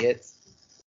 idiots?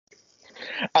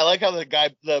 I like how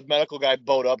the medical guy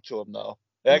bowed up to him though.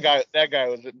 That guy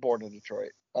was born in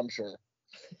Detroit, I'm sure.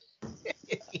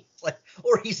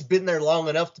 Or he's been there long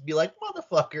enough to be like,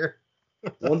 motherfucker.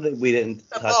 One thing we didn't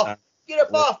touch on. Get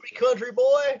up off me, country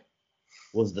boy.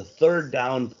 Was the third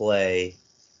down play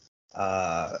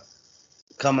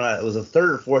coming out? It was a third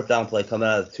or fourth down play coming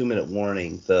out of the 2-minute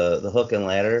warning. The hook and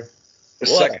ladder.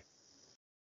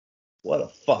 What a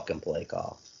fucking play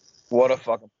call.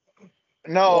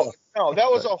 No, that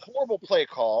was a horrible play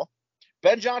call.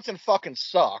 Ben Johnson fucking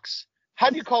sucks. How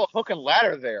do you call a hook and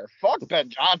ladder there? Fuck Ben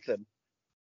Johnson.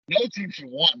 No team should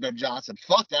want Ben Johnson.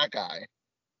 Fuck that guy.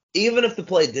 Even if the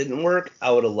play didn't work,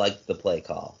 I would have liked the play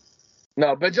call.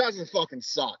 No, Ben Johnson fucking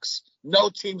sucks. No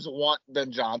teams want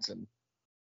Ben Johnson.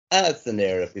 That's the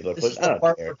narrative people are This is pushing. I the don't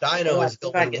part care. where Dyno is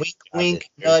They're not going getting wink, shot wink,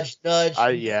 this year. nudge, nudge.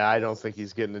 I don't think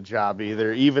he's getting a job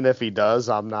either. Even if he does,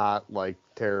 I'm not like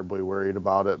terribly worried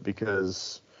about it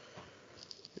because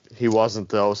he wasn't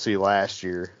the OC last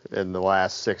year. In the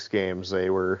last 6 games, they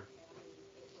were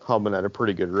humming at a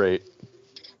pretty good rate.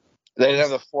 They didn't have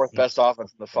the fourth best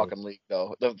offense in the fucking league,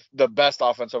 though. The best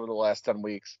offense over the last 10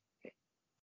 weeks.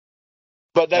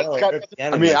 But that's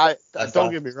I mean,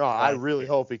 don't get me wrong. I really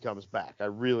hope he comes back. I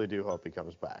really do hope he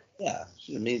comes back. Yeah,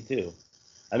 me too.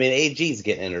 I mean, AG's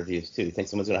getting interviews too. You think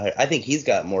someone's going to hire? I think he's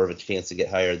got more of a chance to get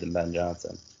hired than Ben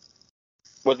Johnson.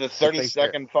 With the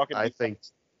 32nd fucking. I think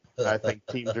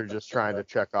teams are just trying to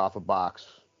check off a box.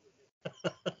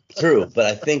 True, but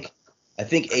I think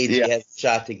AG has a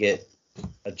shot to get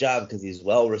a job because he's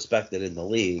well respected in the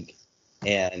league,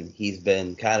 and he's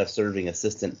been kind of serving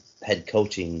assistant head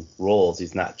coaching roles.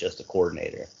 He's not just a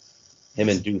coordinator. Him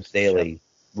and Deuce Staley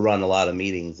run a lot of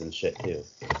meetings and shit too.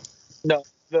 No,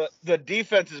 the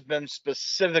defense has been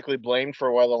specifically blamed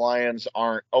for why the Lions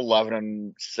aren't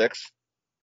 11-6.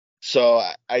 So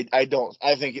I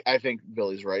think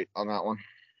Billy's right on that one.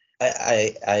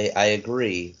 I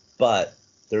agree, but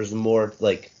there's more,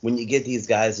 like, when you get these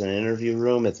guys in an interview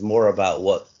room, it's more about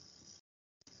what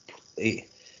you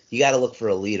got to look for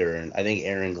a leader, and I think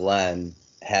Aaron Glenn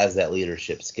has that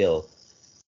leadership skill.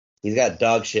 He's got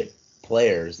dog shit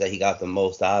players that he got the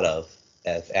most out of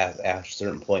at a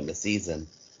certain point in the season,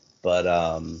 but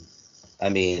I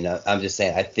mean, I'm just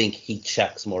saying, I think he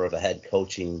checks more of a head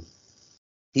coaching.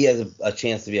 He has a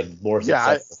chance to be a more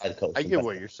successful head coach. I get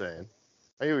what you're saying.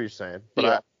 But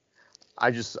yeah.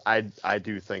 I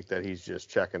do think that he's just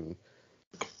checking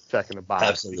a box.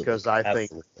 Absolutely. Because I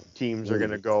think teams are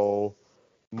going to go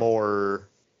more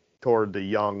toward the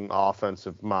young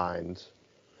offensive minds.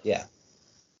 Yeah,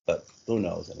 but who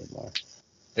knows anymore?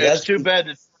 It's too bad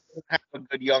to have a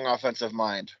good young offensive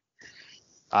mind.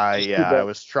 I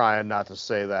was trying not to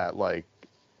say that, I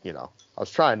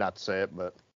was trying not to say it,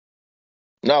 but.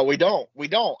 No, we don't.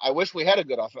 I wish we had a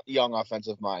good young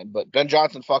offensive mind, but Ben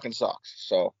Johnson fucking sucks.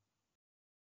 So.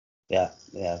 Yeah.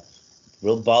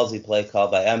 Real ballsy play call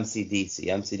by MCDC.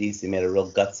 MCDC made a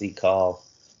real gutsy call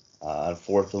on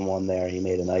 4th and 1 there. He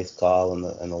made a nice call, and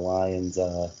the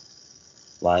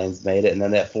Lions made it. And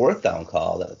then that 4th down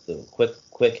call, the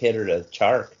quick hitter to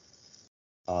Chark.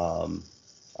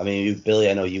 I mean, Billy,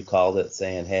 I know you called it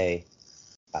saying, hey,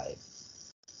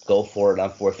 go for it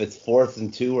on 4th. If it's 4th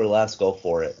and 2 or less, go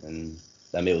for it. And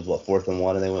I mean, it was 4th and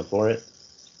 1, and they went for it.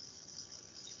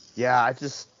 Yeah, I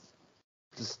just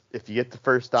if you get the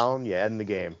first down, you end the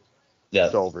game. Yeah.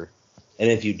 It's over.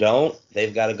 And if you don't,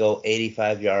 they've got to go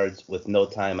 85 yards with no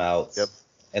timeouts. Yep.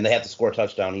 And they have to score a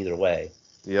touchdown either way.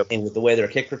 Yep. And with the way their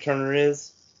kick returner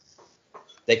is,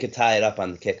 they could tie it up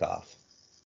on the kickoff.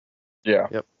 Yeah.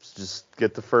 Yep. Just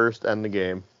get the first, end the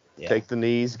game. Yeah. Take the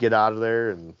knees, get out of there,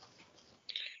 and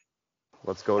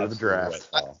let's go to the draft.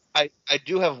 Right. I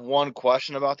do have one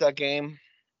question about that game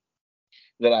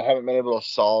that I haven't been able to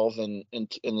solve in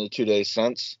the 2 days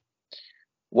since.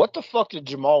 What the fuck did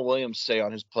Jamal Williams say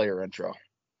on his player intro?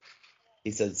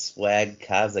 He said Swag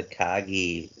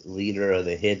Kazakagi, leader of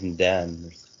the Hidden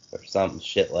Den, or some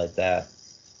shit like that.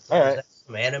 All right.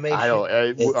 Some animation.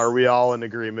 Are we all in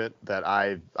agreement that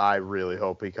I really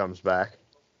hope he comes back?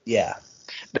 Yeah.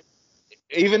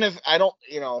 Even if I don't,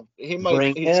 he might.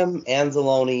 Bring him,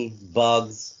 Anzalone,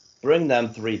 Bugs. Bring them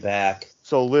 3 back.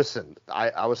 So listen,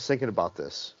 I was thinking about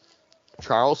this.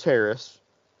 Charles Harris,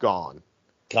 gone.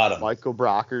 Got him. Michael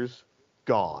Brockers,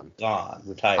 gone. Gone.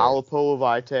 Retired. Alapo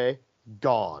Vitae,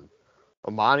 gone.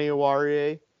 Amani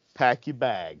Awarie, pack your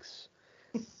bags.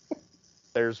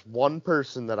 There's one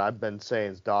person that I've been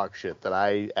saying is dog shit that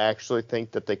I actually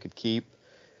think that they could keep,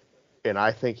 and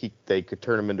I think they could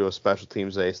turn him into a special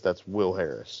teams ace. That's Will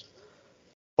Harris.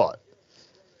 But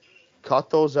cut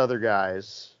those other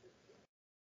guys,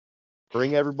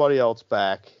 bring everybody else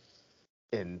back,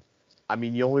 and I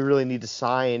mean, you only really need to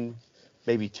sign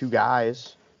maybe 2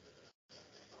 guys.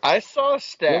 I saw a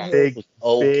stat. Big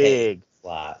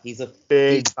slot. He's a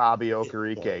big Bobby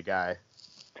Okereke guy.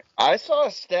 I saw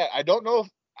a stat. I don't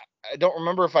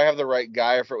remember if I have the right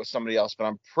guy or if it was somebody else, but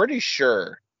I'm pretty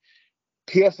sure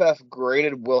PFF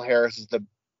graded Will Harris as the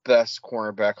best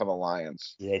cornerback on the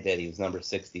Lions. Yeah, he did. He was number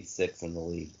 66 in the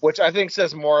league. Which I think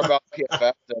says more about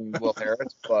PFF than Will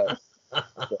Harris, but.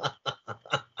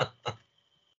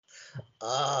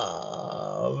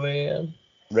 Oh, man.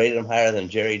 Rated him higher than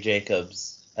Jerry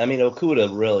Jacobs. I mean,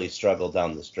 Okuda really struggled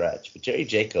down the stretch, but Jerry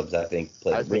Jacobs, I think,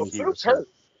 played really he was hurt.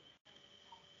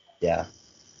 Yeah.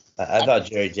 I thought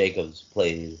Jerry Jacobs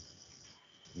played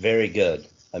very good.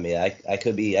 I mean, I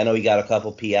could be – I know he got a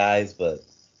couple PIs, but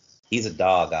he's a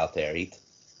dog out there.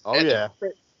 Yeah.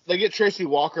 They get Tracy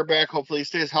Walker back. Hopefully he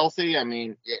stays healthy. I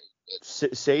mean –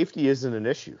 safety isn't an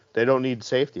issue. They don't need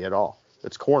safety at all.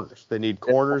 It's corners. They need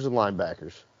corners and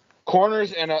linebackers.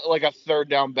 Corners and a third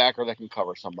down backer that can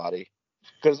cover somebody.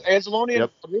 Because Anzalone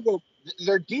and Rodrigo,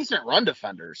 they're decent run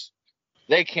defenders.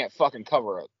 They can't fucking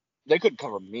cover it. They couldn't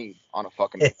cover me on a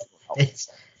fucking. It's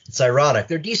ironic.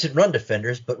 They're decent run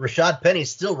defenders, but Rashad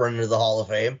Penny's still running to the Hall of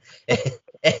Fame,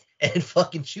 and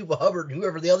fucking Chuba Hubbard,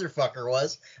 whoever the other fucker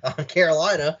was on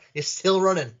Carolina, is still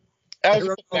running. All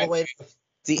the way to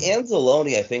See,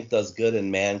 Anzalone, I think, does good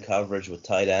in man coverage with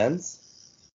tight ends.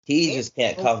 He just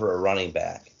can't cover a running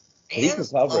back. He can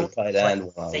cover a tight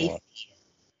end one-on-one.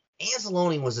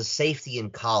 Anzalone was a safety in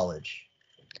college,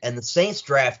 and the Saints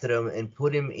drafted him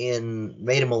and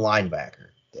made him a linebacker.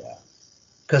 Yeah.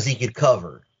 Because he could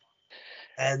cover.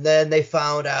 And then they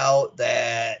found out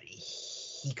that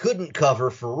he couldn't cover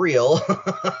for real.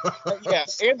 Yeah,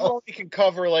 Anzalone can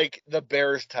cover like the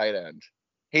Bears tight end.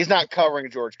 He's not covering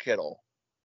George Kittle.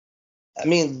 I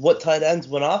mean, what tight ends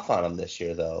went off on him this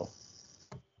year, though?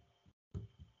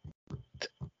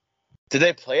 Did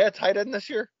they play a tight end this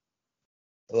year?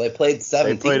 Well, they played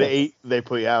 17. They played 8. They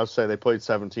played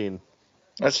 17.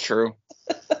 That's true.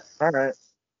 All right.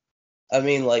 I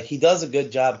mean, like, he does a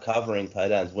good job covering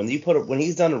tight ends. When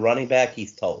he's done a running back,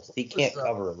 he's toast. He can't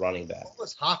cover a running back. What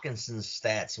was Hawkinson's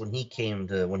stats when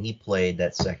he played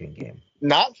that second game?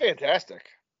 Not fantastic.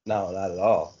 No, not at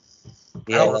all.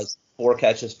 He had like 4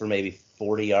 catches for maybe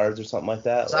 40 yards or something like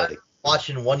that. I was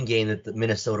watching one game that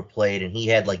Minnesota played, and he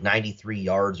had like 93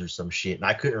 yards or some shit, and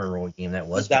I couldn't remember what game that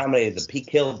was. He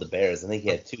killed the Bears. I think he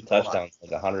had 2 touchdowns,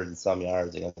 like 100 and some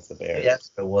yards against the Bears. Yes,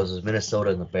 it was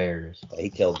Minnesota and the Bears. Yeah, he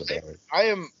killed the Bears. I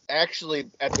am actually,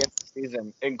 at the end of the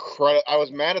season, incredible. I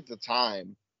was mad at the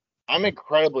time. I'm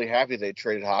incredibly happy they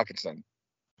traded Hawkinson.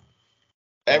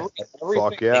 Everything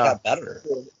Fuck yeah. He got better.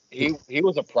 He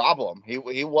was a problem.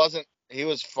 He wasn't. He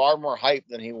was far more hype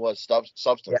than he was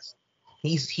substance. Yeah.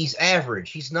 He's average.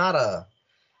 He's an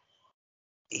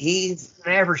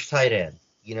average tight end.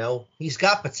 You know, he's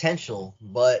got potential,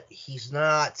 but he's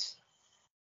not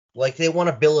like they want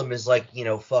to bill him as like, you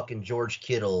know, fucking George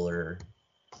Kittle or.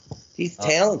 He's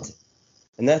talented,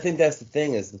 and I think that's the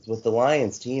thing is with the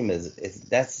Lions team is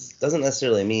doesn't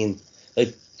necessarily mean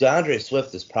like DeAndre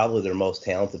Swift is probably their most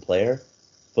talented player,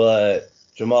 but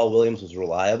Jamal Williams was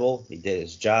reliable. He did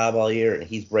his job all year, and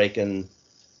he's breaking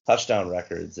touchdown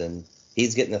records and.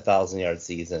 He's getting a 1,000-yard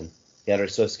season. DeAndre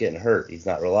Swift's getting hurt. He's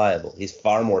not reliable. He's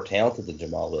far more talented than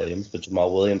Jamal Williams, but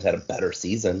Jamal Williams had a better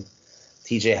season.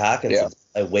 T.J. Hawkins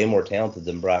is way more talented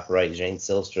than Brock Wright, Jane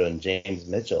Silstra, and James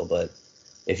Mitchell. But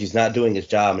if he's not doing his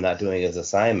job and not doing his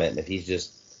assignment, if he's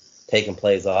just taking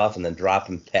plays off and then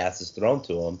dropping passes thrown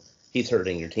to him, he's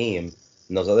hurting your team.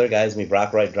 And those other guys,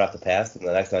 Brock Wright dropped the pass, and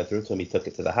the next time I threw it to him, he took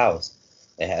it to the house.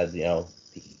 They had,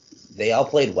 they all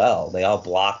played well. They all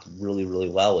blocked really, really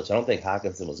well, which I don't think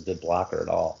Hawkinson was a good blocker at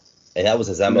all. And that was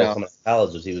his MO coming out of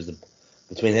college.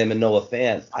 Between him and Noah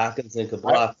Fant, Hawkinson could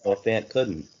block, Noah Fant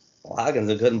couldn't. Well,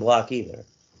 Hawkinson couldn't block either.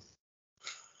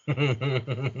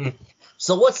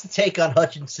 So what's the take on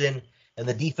Hutchinson and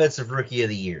the defensive rookie of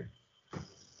the year?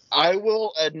 I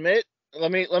will admit,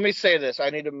 let me say this. I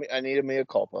need a mea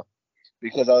culpa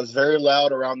because I was very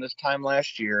loud around this time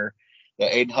last year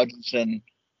that Aiden Hutchinson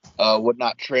would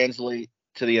not translate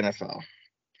to the NFL.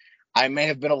 I may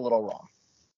have been a little wrong.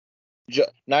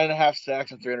 9.5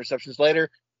 sacks and 3 interceptions later,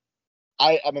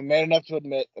 I'm a man enough to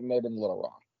admit I may have been a little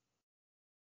wrong.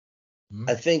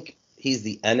 I think he's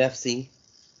the NFC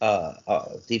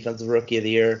defensive rookie of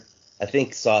the year. I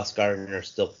think Sauce Gardner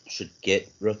still should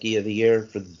get rookie of the year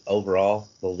for overall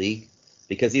the league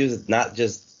because he was not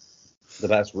just the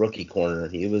best rookie corner.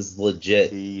 He was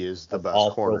legit. He is the best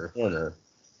all-pro corner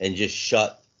and just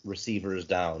shut receivers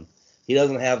down. He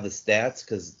doesn't have the stats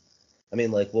because, I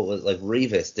mean, like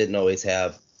Revis didn't always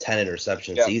have 10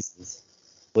 interception seasons.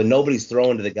 When nobody's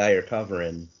throwing to the guy you're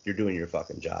covering, you're doing your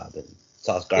fucking job. And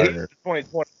Sauce Gardner.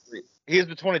 He's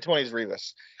the 2020s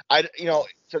Revis.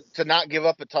 To not give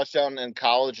up a touchdown in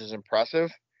college is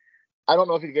impressive. I don't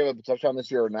know if he gave up a touchdown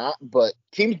this year or not, but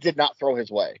teams did not throw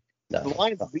his way. No. The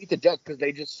Lions beat the Jets because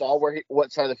they just saw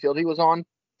what side of the field he was on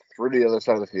through the other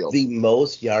side of the field. The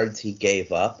most yards he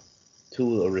gave up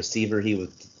to a receiver he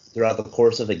would throughout the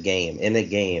course of a game,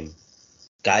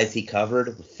 guys he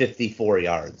covered 54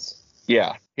 yards.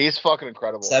 Yeah, he's fucking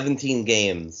incredible. 17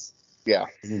 games. Yeah.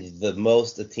 The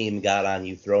most a team got on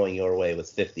you throwing your way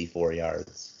was 54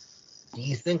 yards. Do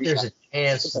you think there's a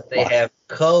chance that they have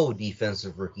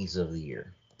co-defensive rookies of the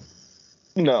year?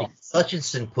 No.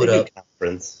 Hutchinson put up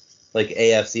conference. Like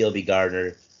AFC will be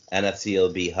Gardner, NFC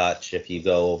will be Hutch. If you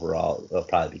go overall, it'll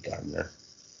probably be Gardner.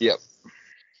 Yep.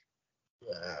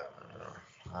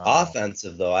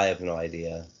 Offensive though, I have no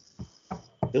idea.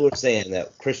 They were saying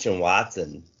that Christian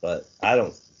Watson, but I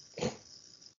don't.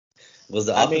 Was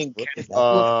the Kenneth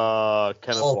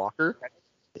Walker?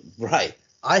 Right.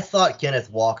 I thought Kenneth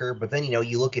Walker, but then,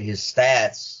 you look at his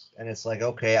stats, and it's like,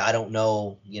 okay, I don't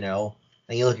know, and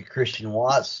you look at Christian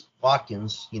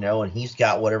Watkins, and he's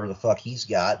got whatever the fuck he's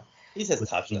got. He's a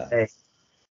touchdown. And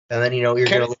then, you're going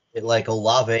to look at, like,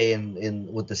 Olave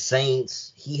and with the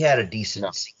Saints. He had a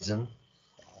decent season.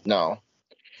 No.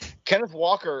 Kenneth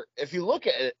Walker, if you look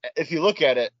at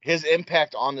it, his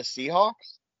impact on the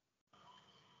Seahawks,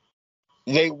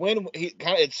 they win.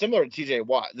 It's similar to TJ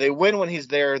Watt. They win when he's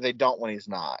there. They don't when he's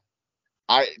not.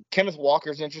 Kenneth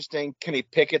Walker's interesting. Kenny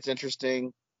Pickett's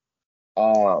interesting.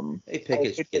 Hey,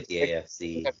 Pickett should get the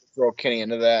AFC. Have to throw Kenny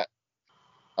into that.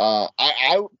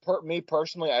 Me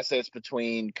personally, I say it's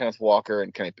between Kenneth Walker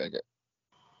and Kenny Pickett.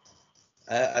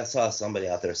 I saw somebody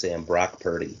out there saying Brock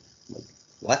Purdy. I'm like,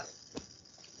 what?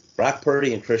 Brock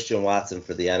Purdy and Christian Watson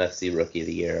for the NFC Rookie of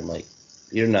the Year. I'm like,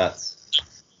 you're nuts.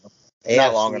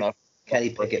 Not long enough. Kenny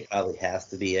Pickett probably has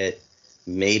to be it.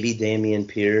 Maybe Damian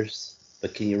Pierce.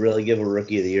 But can you really give a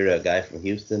Rookie of the Year to a guy from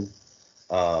Houston?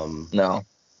 No.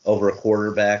 Over a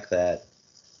quarterback that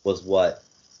was,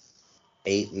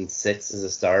 8-6 as a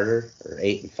starter? Or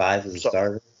 8-5 as a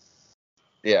starter?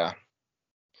 Yeah.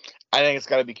 I think it's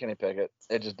got to be Kenny Pickett.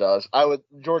 It just does.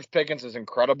 George Pickens is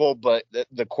incredible, but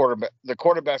the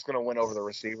quarterback's going to win over the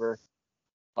receiver.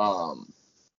 I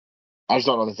just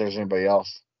don't know if there's anybody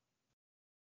else.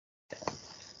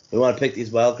 We want to pick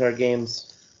these wildcard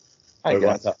games? I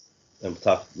guess. And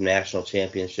talk national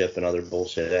championship and other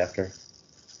bullshit after?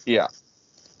 Yeah.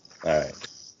 All right.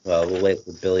 Well, we'll wait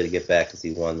for Billy to get back because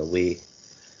he won the week.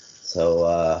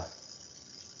 So,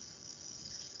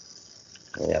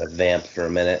 we got to vamp for a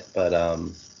minute. But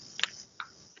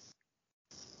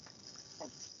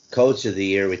Coach of the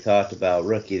Year we talked about.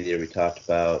 Rookie of the Year we talked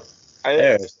about.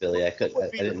 There's Billy. I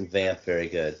didn't vamp very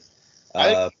good.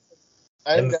 I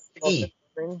think that's the most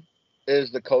thing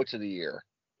is the Coach of the Year.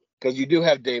 Because you do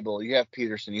have Dable, you have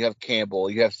Peterson, you have Campbell,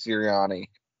 you have Sirianni,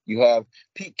 you have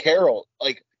Pete Carroll.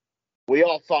 Like, we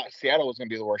all thought Seattle was going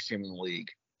to be the worst team in the league.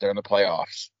 They're in the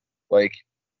playoffs. Like,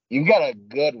 you've got a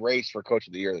good race for Coach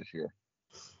of the Year this year.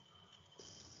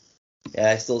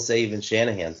 Yeah, I still say even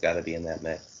Shanahan's got to be in that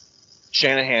mix.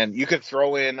 Shanahan, you could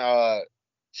throw in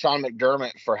Sean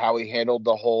McDermott for how he handled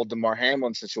the whole DeMar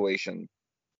Hamlin situation.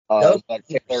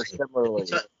 Similarly.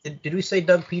 Did we say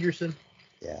Doug Peterson?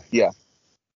 Yeah. Yeah.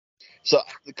 So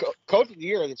the Coach of the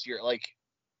Year this year, like,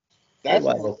 that's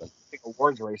a big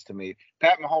awards race to me.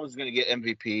 Pat Mahomes is going to get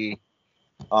MVP.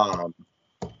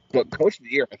 But Coach of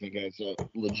the Year, I think, has a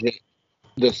legit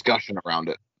discussion around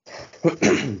it.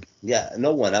 Yeah,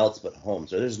 no one else but Mahomes.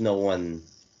 There's no one.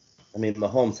 I mean,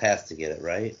 Mahomes has to get it,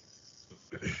 right?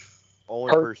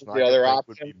 Only person I can think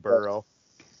would be Burrow.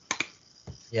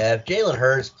 Yeah, if Jalen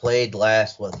Hurts played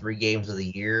last 3 games of the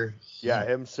year. Yeah,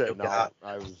 him sitting out.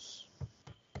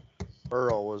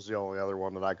 Burrow was the only other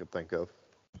one that I could think of.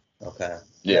 Okay.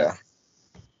 Yeah.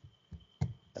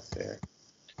 That's fair.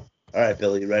 All right,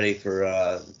 Billy, you ready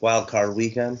for wild card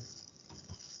weekend?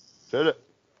 Did it.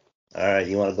 All right,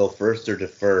 you want to go first or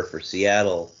defer for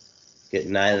Seattle? Get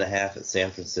 9.5 at San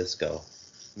Francisco.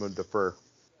 I'm going to defer.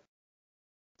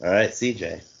 All right,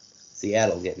 CJ.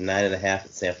 Seattle getting 9.5 at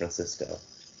San Francisco.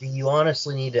 Do you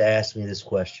honestly need to ask me this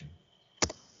question?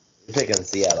 You're picking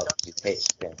Seattle. You hate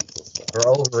San Francisco. For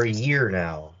over a year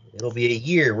now. It'll be a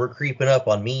year. We're creeping up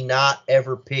on me not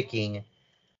ever picking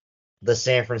the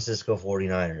San Francisco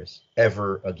 49ers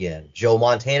ever again. Joe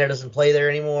Montana doesn't play there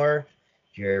anymore.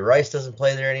 Jerry Rice doesn't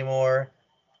play there anymore.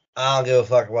 I don't give a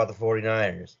fuck about the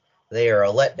 49ers. They are a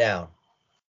letdown.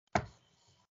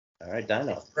 All right,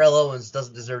 Dyno. Terrell Owens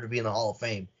doesn't deserve to be in the Hall of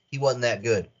Fame. He wasn't that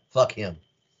good. Fuck him.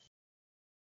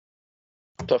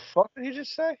 What the fuck did he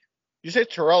just say? You say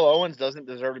Terrell Owens doesn't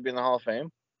deserve to be in the Hall of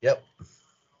Fame? Yep.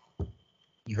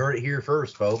 You heard it here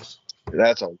first, folks.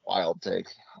 That's a wild take.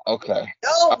 Okay.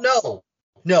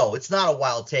 No, it's not a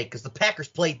wild take because the Packers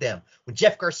played them when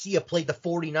Jeff Garcia played the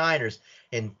 49ers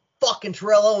and fucking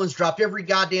Terrell Owens dropped every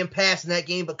goddamn pass in that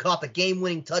game but caught the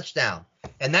game-winning touchdown.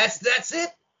 And that's it.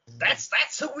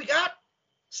 That's who we got.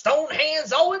 Stone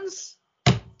Hands Owens.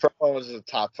 Terrell Owens is a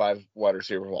top 5 wide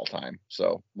receiver of all time,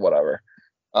 so whatever.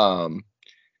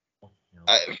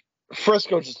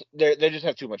 Frisco they just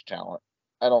have too much talent.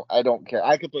 I don't care.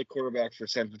 I could play quarterback for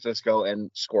San Francisco and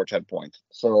score 10 points.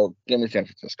 So give me San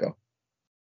Francisco.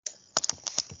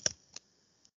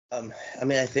 I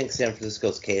think San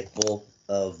Francisco's capable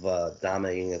of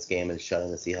dominating this game and shutting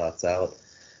the Seahawks out.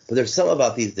 But there's something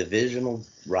about these divisional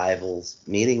rivals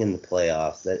meeting in the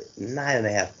playoffs that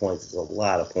 9.5 points is a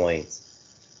lot of points.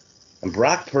 And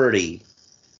Brock Purdy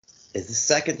is the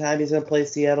second time he's going to play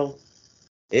Seattle.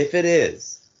 If it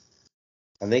is,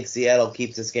 I think Seattle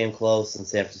keeps this game close and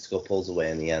San Francisco pulls away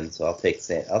in the end. So I'll take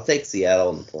Seattle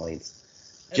in the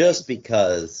points, just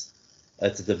because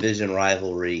it's a division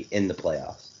rivalry in the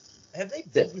playoffs. Have they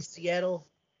beaten Seattle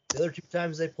the other 2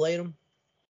 times they played them?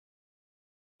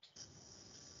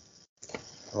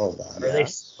 Hold on. Or are they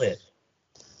split?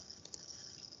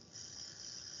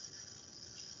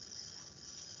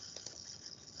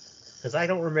 Because I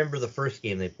don't remember the first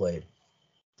game they played.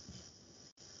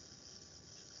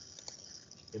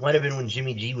 It might have been when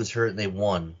Jimmy G was hurt and they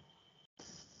won.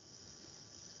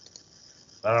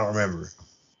 I don't remember.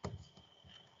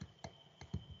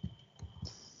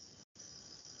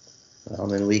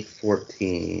 In week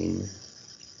 14,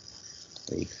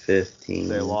 week 15.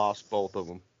 They lost both of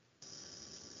them.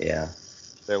 Yeah.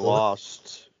 They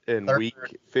lost in week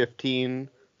 15,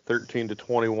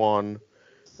 13-21,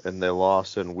 and they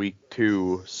lost in week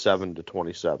 2,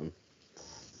 7-27.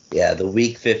 Yeah, the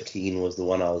week 15 was the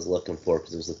one I was looking for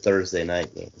because it was a Thursday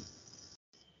night game.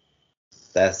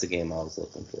 That's the game I was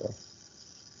looking for.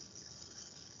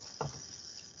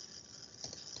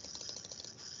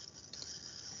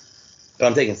 But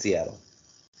I'm taking Seattle.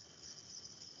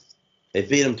 They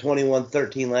beat them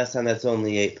 21-13 last time. That's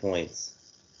only 8 points.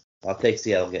 I'll take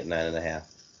Seattle getting 9.5.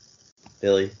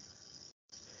 Billy?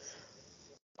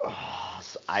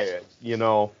 I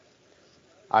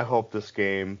hope this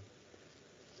game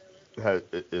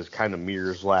is kind of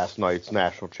mirrors last night's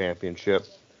national championship.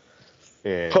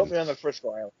 Put me on the Frisco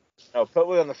Island. No, put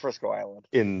me on the Frisco Island.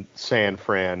 In San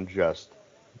Fran, just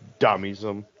dummies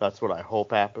them. That's what I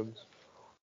hope happens.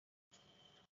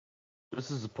 This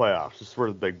is the playoffs. This is where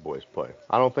the big boys play.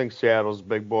 I don't think Seattle's a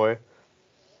big boy,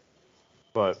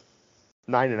 but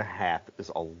 9.5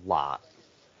 is a lot.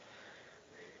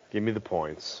 Give me the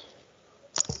points.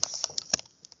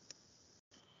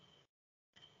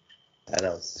 I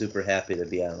know, super happy to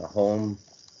be on a home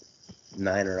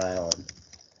Niner Island.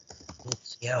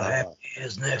 Let's see how happy he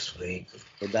is next week.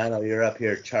 So Dyno, you're up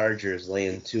here. Chargers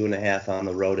laying 2.5 on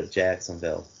the road at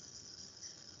Jacksonville.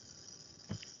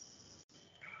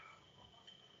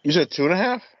 You said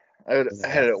 2.5? I had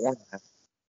it at 1.5.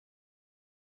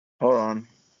 Hold on.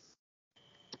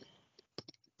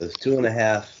 It was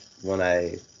 2.5 when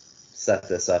I set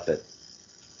this up at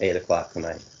 8 o'clock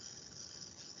tonight.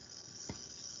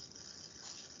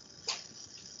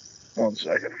 1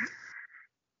 second.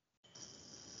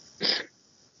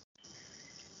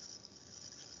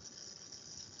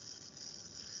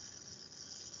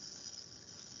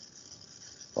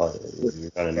 Well,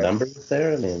 you're running numbers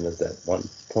there? I mean, is that 1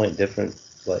 point different?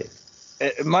 Like,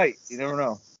 It might. You never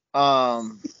know.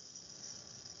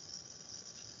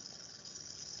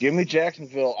 Give me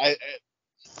Jacksonville.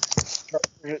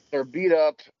 They're beat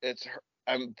up.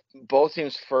 Both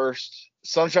teams first.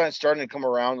 Sunshine's starting to come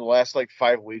around. The last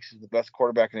 5 weeks is the best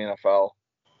quarterback in the NFL.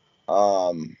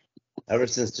 Ever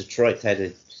since Detroit tried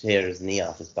to tear his knee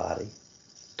off his body.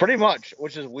 Pretty much,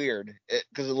 which is weird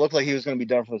because it looked like he was going to be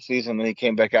done for the season. Then he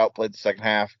came back out, played the second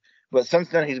half. But since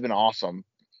then, he's been awesome.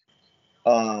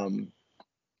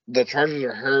 The Chargers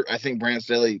are hurt. I think Brandon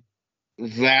Staley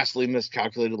vastly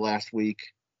miscalculated last week.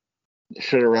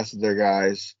 Should have rested their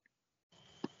guys.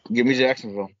 Give me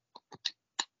Jacksonville.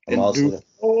 I'm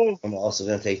also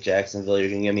going to take Jacksonville. You're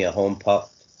going to give me a home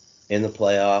pup in the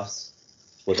playoffs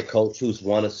with a coach who's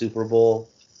won a Super Bowl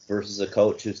versus a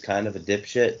coach who's kind of a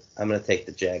dipshit. I'm going to take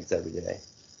the Jags every day.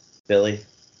 Billy?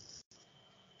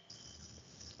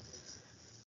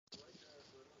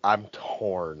 I'm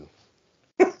torn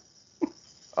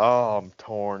Oh, I'm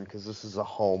torn because this is a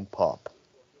home pup.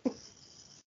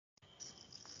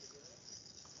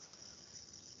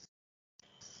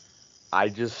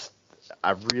 I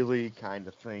really kind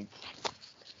of think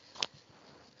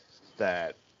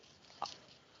that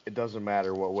it doesn't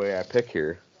matter what way I pick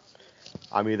here.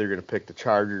 I'm either going to pick the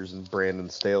Chargers and Brandon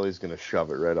Staley's going to shove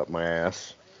it right up my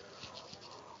ass.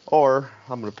 Or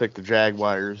I'm going to pick the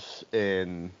Jaguars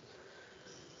and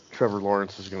Trevor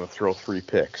Lawrence is going to throw 3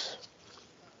 picks.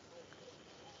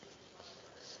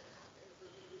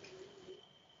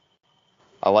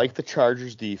 I like the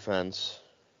Chargers defense.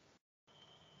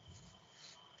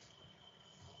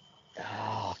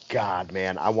 Oh, God,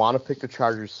 man. I want to pick the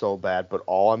Chargers so bad, but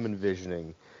all I'm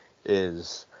envisioning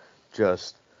is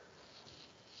just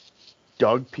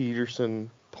Doug Peterson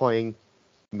playing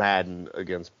Madden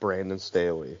against Brandon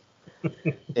Staley.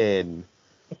 And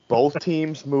both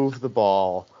teams move the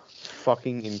ball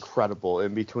fucking incredible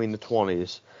in between the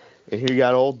 20s. And here you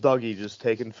got old Dougie just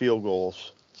taking field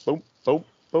goals. Boom, boom,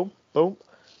 boom, boom.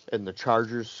 And the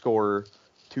Chargers score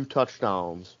 2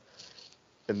 touchdowns.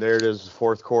 And there it is, the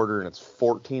fourth quarter, and it's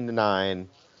 14-9.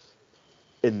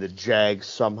 And the Jags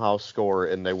somehow score,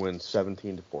 and they win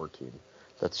 17-14.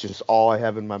 That's just all I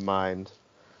have in my mind.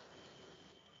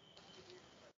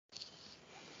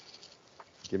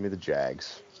 Give me the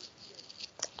Jags.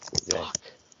 Fuck.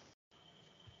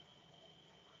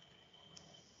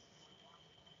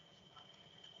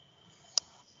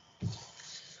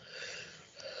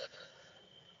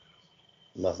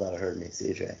 You must not have heard me,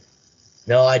 CJ.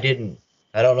 No, I didn't.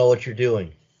 I don't know what you're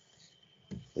doing.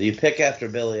 Well, you pick after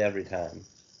Billy every time.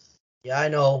 Yeah, I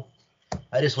know.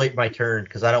 I just wait my turn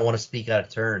because I don't want to speak out of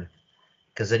turn.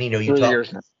 Because then, you 3 talk years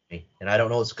to now. me, and I don't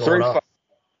know what's going on.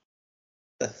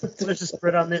 5. What is the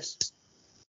spread on this?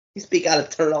 You speak out of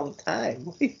turn all the time.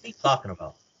 What are you talking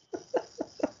about?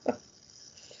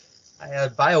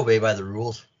 I obey by the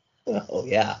rules. Oh,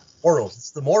 yeah. Morals.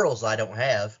 It's the morals I don't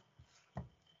have.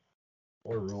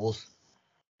 Or rules.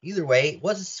 Either way,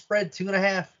 what's the spread?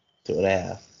 2.5?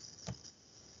 2.5.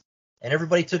 And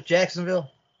everybody took Jacksonville?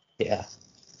 Yeah.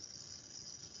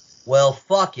 Well,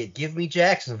 fuck it. Give me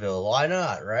Jacksonville. Why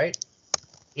not, right?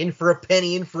 In for a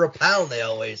penny, in for a pound, they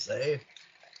always say.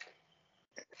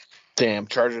 Damn,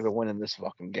 Chargers are winning this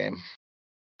fucking game.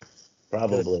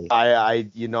 Probably.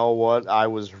 You know what? I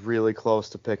was really close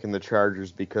to picking the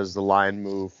Chargers because the line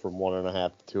moved from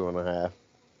 1.5 to 2.5.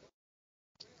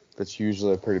 That's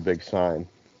usually a pretty big sign.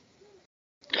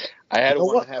 I had You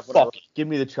know 1.5. what? Fuck it. Give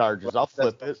me the Chargers. I'll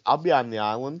flip it. I'll be on the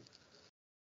island.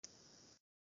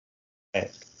 Okay.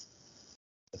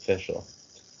 Official.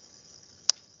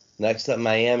 Next up,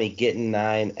 Miami getting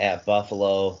 9 at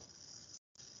Buffalo.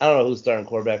 I don't know who's starting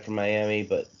quarterback for Miami,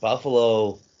 but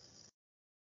Buffalo,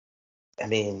 I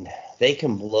mean, they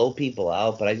can blow people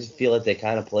out, but I just feel like they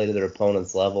kind of play to their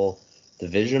opponent's level.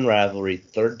 Division rivalry,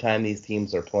 third time these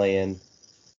teams are playing.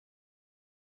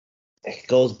 It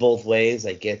goes both ways,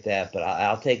 I get that, but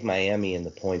I'll take Miami in the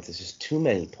points. It's just too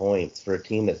many points for a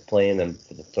team that's playing them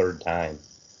for the third time.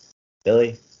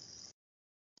 Billy?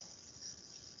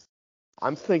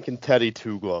 I'm thinking Teddy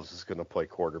Two Gloves is going to play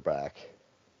quarterback.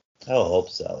 I hope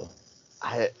so.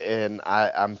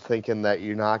 I'm thinking that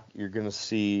you're going to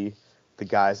see the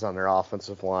guys on their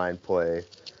offensive line play.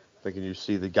 Thinking you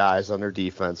see the guys on their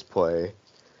defense play.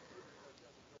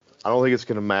 I don't think it's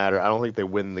going to matter. I don't think they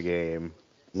win the game.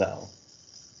 No.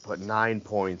 But 9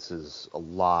 points is a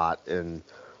lot, and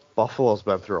Buffalo's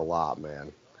been through a lot,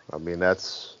 man. I mean,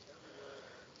 it's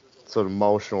an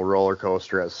emotional roller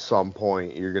coaster. At some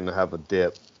point, you're going to have a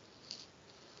dip.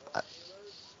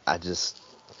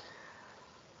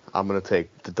 I'm going to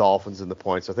take the Dolphins in the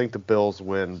points. I think the Bills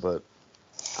win, but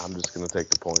I'm just going to take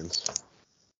the points.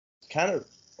 Kind of.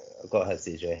 Go ahead,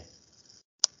 CJ.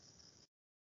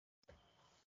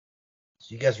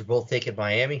 So you guys are both taking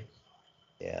Miami?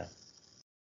 Yeah.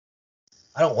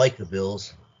 I don't like the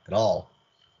Bills at all.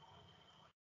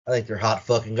 I think they're hot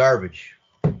fucking garbage.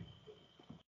 I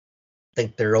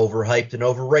think they're overhyped and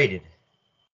overrated.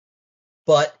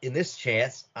 But in this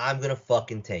chance, I'm going to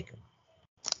fucking take them.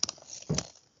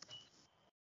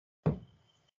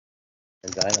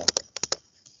 And Dyno.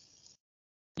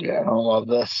 Yeah, I don't love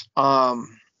this. The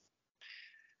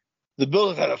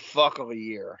Bills have had a fuck of a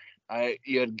year.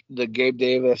 You had the Gabe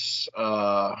Davis.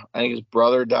 I think his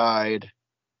brother died.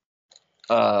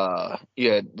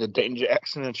 You had the Dayton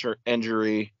Jackson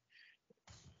injury.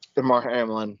 DeMar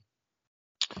Hamlin.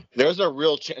 There's a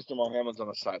real chance DeMar Hamlin's on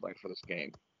the sideline for this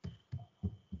game.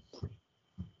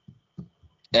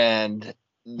 And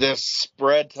this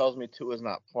spread tells me Tua is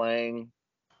not playing.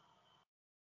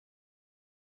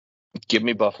 Give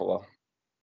me Buffalo.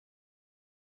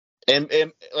 And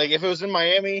like if it was in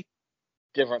Miami,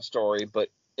 different story. But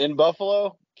in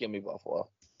Buffalo, give me Buffalo.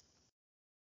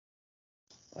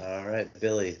 All right,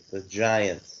 Billy. The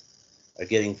Giants are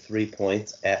getting 3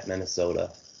 points at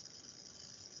Minnesota.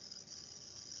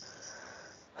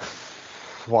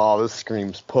 Wow, this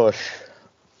screams push.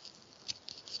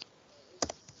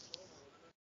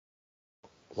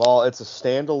 Well, it's a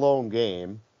standalone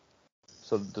game,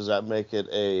 so does that make it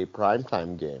a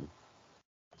primetime game?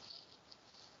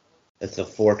 It's a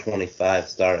 4:25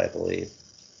 start, I believe.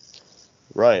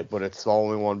 Right, but it's the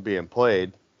only one being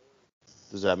played.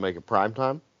 Does that make it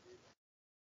primetime?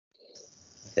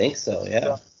 I think so,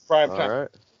 yeah. Prime All time right.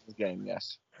 game,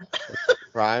 yes.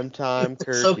 Primetime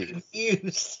So turkey.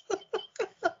 confused.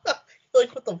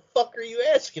 Like, what the fuck are you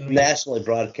asking me? Nationally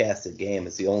broadcasted game.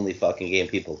 It's the only fucking game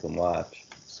people can watch.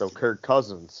 So Kirk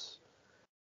Cousins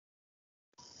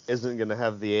isn't going to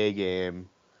have the A game.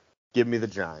 Give me the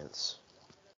Giants.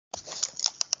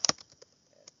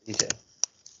 DJ.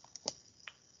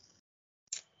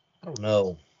 I don't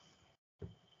know.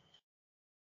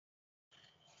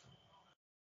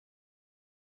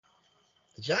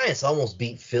 The Giants almost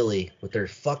beat Philly with their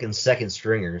fucking second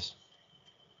stringers.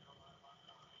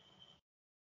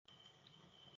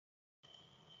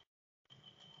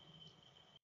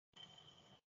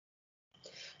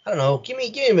 I don't know. Give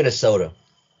me Minnesota.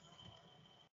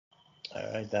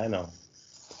 All right, Dyno.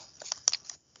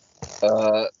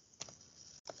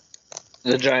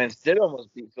 The Giants did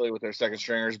almost beat Philly with their second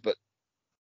stringers, but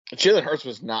Jalen Hurts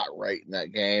was not right in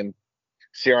that game.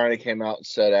 Sirianni came out and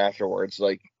said afterwards,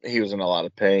 like, he was in a lot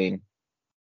of pain.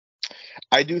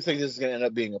 I do think this is going to end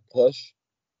up being a push,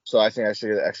 so I think I should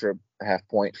get an extra half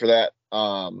point for that.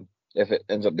 If it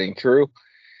ends up being true,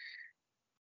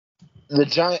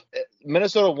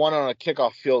 Minnesota won on a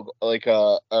kickoff field, like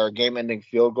a game-ending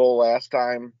field goal last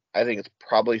time. I think it's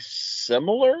probably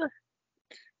similar,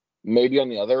 maybe on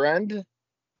the other end,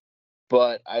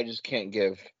 but I just can't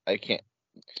give. I can't.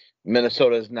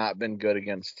 Minnesota has not been good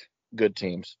against good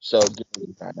teams, so give me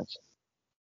the Giants.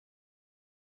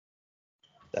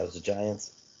 That was the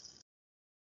Giants.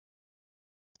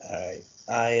 All right.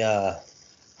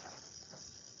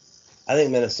 I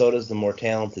think Minnesota's the more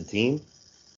talented team,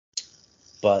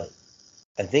 but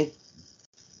I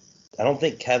don't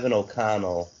think Kevin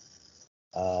O'Connell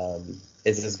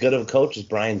is as good of a coach as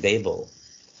Brian Daboll.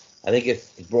 I think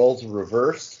if the roles were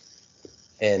reversed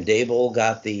and Daboll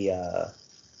got the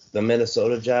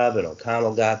Minnesota job and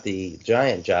O'Connell got the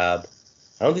Giant job,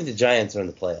 I don't think the Giants are in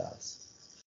the playoffs.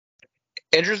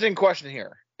 Interesting question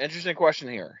here.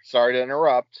 Sorry to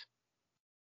interrupt.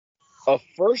 A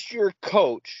first-year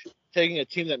coach taking a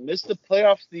team that missed the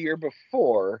playoffs the year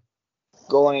before,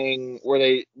 going were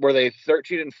they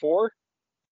 13-4,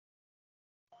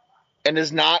 and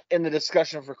is not in the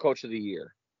discussion for coach of the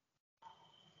year.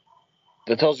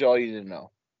 That tells you all you need to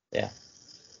know. Yeah.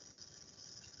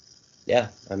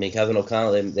 I mean, Kevin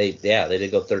O'Connell, they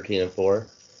did go 13-4.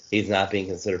 He's not being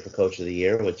considered for coach of the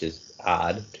year, which is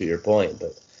odd to your point.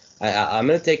 But I'm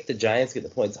going to take the Giants, get the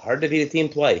points. It's hard to beat a team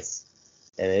twice,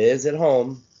 and it is at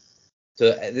home.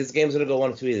 So this game's going to go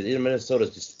 1 of 2 either. Either Minnesota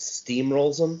just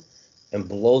steamrolls them and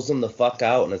blows them the fuck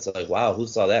out, and it's like, wow, who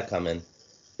saw that coming?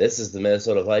 This is the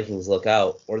Minnesota Vikings, look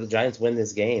out. Or the Giants win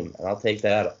this game, and I'll take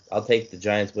that. I'll take the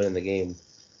Giants winning the game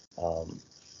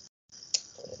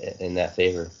in that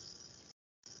favor.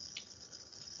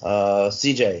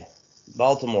 CJ,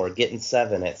 Baltimore getting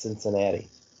 7 at Cincinnati.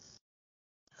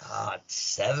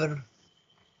 7?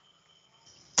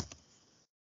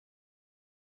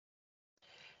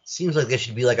 Seems like this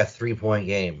should be like a 3-point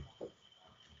game.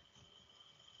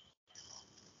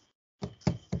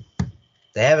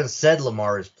 They haven't said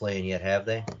Lamar is playing yet, have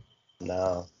they?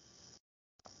 No.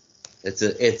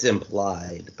 It's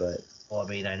implied, but... Well, I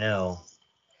mean, I know.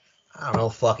 I don't know.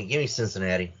 Fuck it. Give me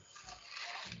Cincinnati.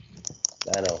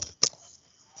 I know.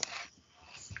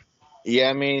 Yeah,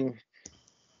 I mean,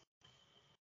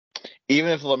 even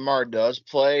if Lamar does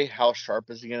play, how sharp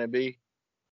is he going to be?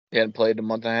 He hadn't played in a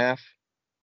month and a half.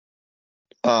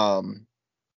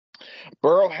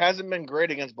 Burrow hasn't been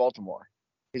great against Baltimore.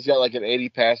 He's got like an 80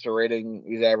 passer rating.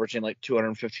 He's averaging like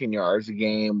 215 yards a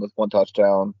game with 1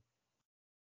 touchdown,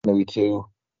 maybe 2.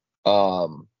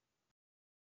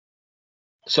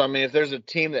 So I mean, if there's a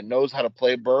team that knows how to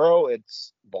play Burrow,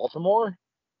 it's Baltimore.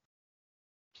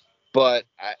 But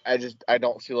I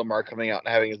don't see Lamar coming out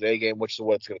and having his A game, which is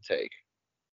what it's going to take.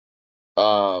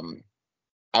 I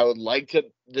would like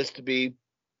this to be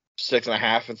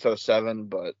 6.5 instead of 7,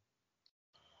 but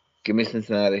give me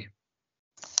Cincinnati.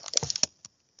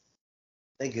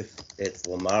 I think if it's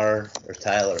Lamar or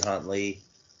Tyler Huntley,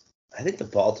 I think the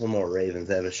Baltimore Ravens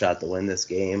have a shot to win this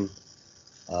game.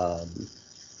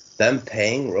 Them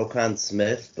paying Roquan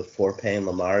Smith before paying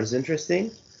Lamar is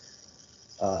interesting.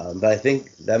 But I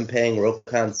think them paying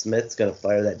Roquan Smith's going to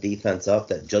fire that defense up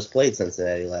that just played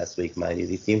Cincinnati last week, mind you.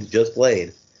 These teams just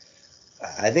played.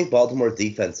 I think Baltimore's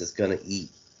defense is going to eat,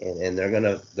 and they're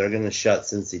gonna shut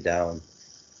Cincy down.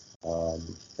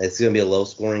 It's going to be a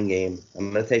low-scoring game.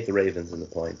 I'm going to take the Ravens in the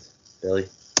points. Billy?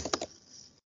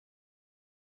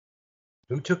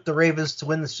 Who took the Ravens to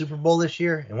win the Super Bowl this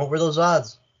year, and what were those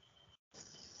odds?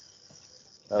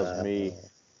 That was me.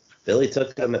 Billy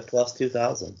took them at plus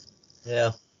 2,000.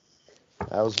 Yeah.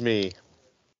 That was me.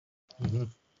 Mm-hmm.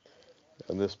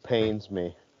 And this pains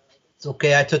me. It's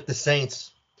okay. I took the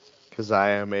Saints. Because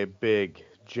I am a big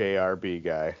JRB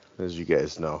guy, as you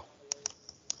guys know.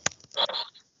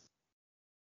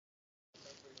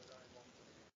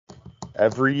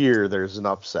 Every year there's an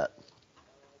upset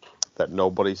that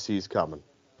nobody sees coming.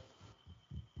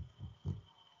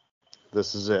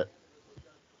 This is it.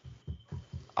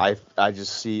 I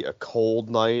just see a cold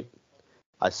night.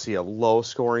 I see a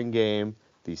low-scoring game.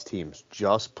 These teams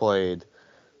just played.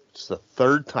 It's the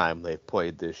third time they've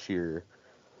played this year.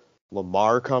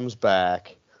 Lamar comes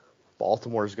back.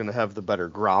 Baltimore's going to have the better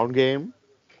ground game.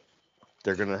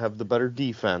 They're going to have the better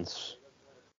defense.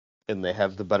 And they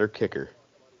have the better kicker.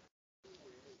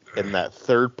 And that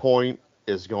third point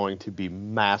is going to be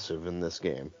massive in this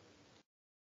game.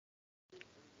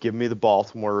 Give me the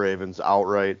Baltimore Ravens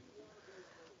outright.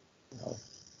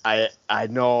 I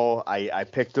know I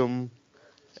picked them,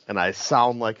 and I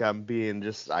sound like I'm being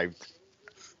I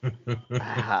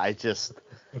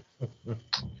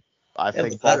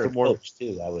think Baltimore coach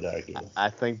too, I would argue. I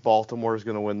think Baltimore is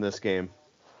going to win this game.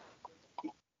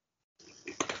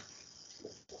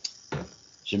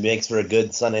 Should makes for a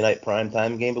good Sunday night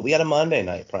primetime game, but we got a Monday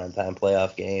night primetime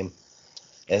playoff game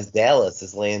as Dallas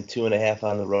is laying 2.5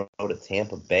 on the road at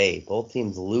Tampa Bay. Both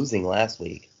teams losing last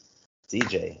week.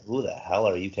 CJ, who the hell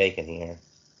are you taking here?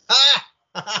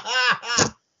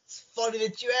 It's funny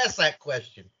that you asked that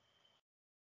question.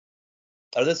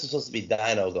 Oh, this is supposed to be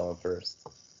Dyno going first.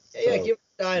 Yeah, give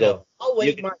it Dyno. I'll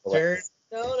wait my turn.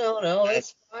 No,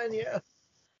 that's fine, yeah.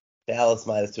 Dallas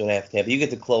minus 2.5 Tampa. You get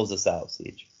to close this out,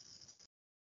 Siege.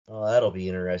 Oh, that'll be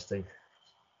interesting.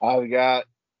 I've got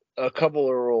a couple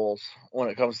of rules when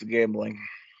it comes to gambling.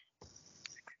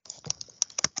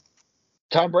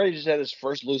 Tom Brady just had his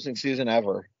first losing season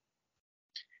ever.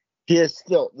 He is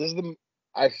still,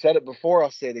 I've said it before,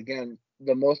 I'll say it again,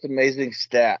 the most amazing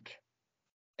stat.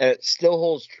 And it still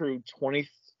holds true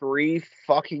 23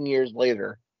 fucking years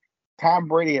later. Tom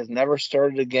Brady has never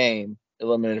started a game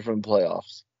eliminated from the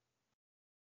playoffs.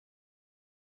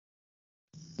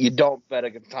 You don't bet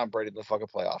against Tom Brady in the fucking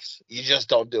playoffs. You just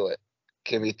don't do it.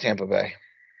 Give me Tampa Bay.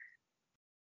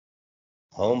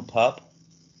 Home pup.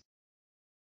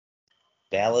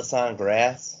 Dallas on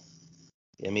grass.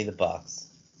 Give me the Bucks.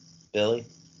 Billy?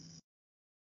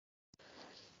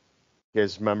 You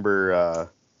guys remember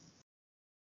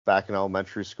back in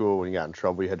elementary school when you got in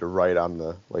trouble, you had to write on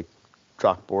the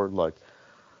chalkboard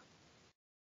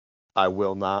I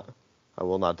will not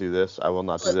do this. I will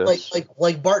not do this.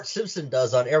 Like Bart Simpson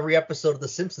does on every episode of The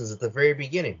Simpsons at the very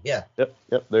beginning. Yeah. Yep.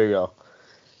 There you go.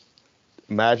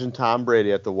 Imagine Tom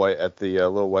Brady at the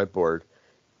little whiteboard.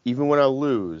 Even when I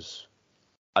lose,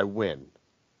 I win.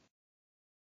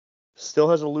 Still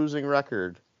has a losing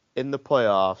record in the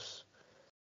playoffs.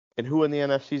 And who in the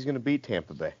NFC is going to beat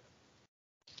Tampa Bay?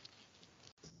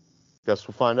 Guess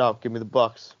we'll find out. Give me the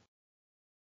Bucks.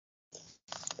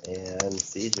 And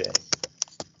CJ.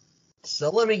 So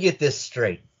let me get this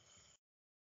straight.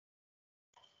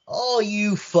 All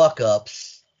you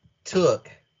fuck-ups took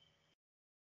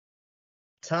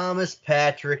Thomas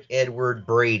Patrick Edward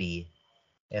Brady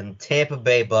and Tampa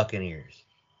Bay Buccaneers.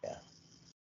 Yeah.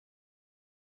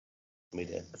 We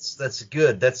did. That's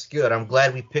good. That's good. I'm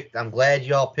glad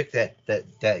y'all picked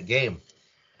that game.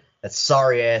 That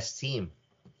sorry ass team.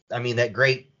 I mean, that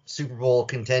great Super Bowl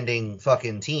contending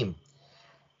fucking team.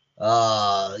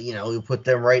 We put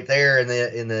them right there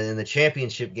in the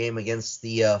championship game against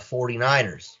the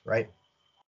 49ers, right?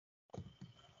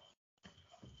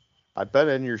 I've been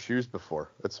in your shoes before.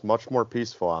 It's much more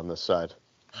peaceful on this side.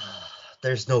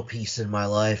 There's no peace in my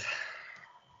life.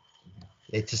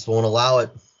 It just won't allow it.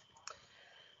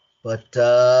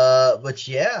 But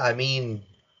yeah, I mean,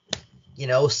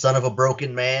 son of a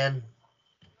broken man,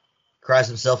 cries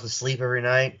himself to sleep every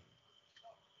night.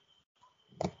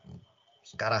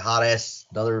 He's got a hot ass,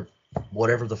 another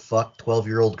whatever the fuck,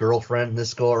 12-year-old girlfriend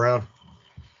this go around.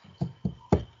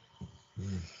 I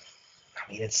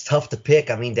mean, it's tough to pick.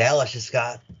 I mean, Dallas just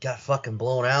got fucking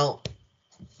blown out.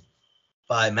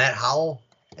 by Matt Howell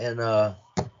and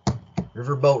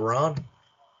Riverboat Ron.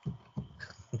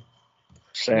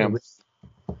 Sam.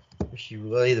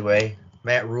 Well, either way,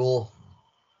 Matt Rule,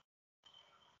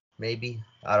 maybe.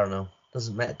 I don't know.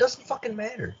 Doesn't matter. Doesn't fucking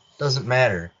matter. Doesn't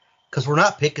matter because we're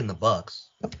not picking the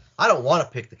Bucks. I don't want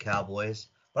to pick the Cowboys,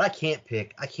 but I can't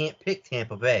pick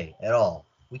Tampa Bay at all.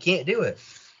 We can't do it.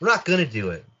 We're not gonna do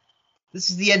it. This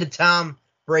is the end of Tom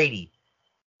Brady.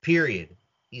 Period.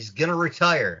 He's gonna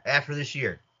retire after this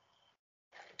year.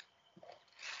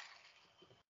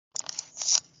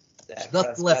 There's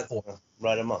nothing left for him.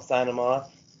 Write him off. Sign him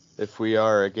off. If we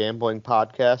are a gambling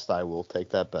podcast, I will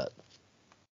take that bet.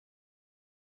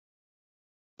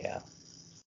 Yeah.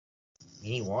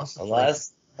 He wants to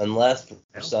unless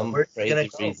for some crazy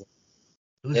reason,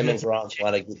 Who's him and Gronk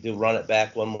want to run it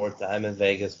back one more time in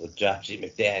Vegas with Joshy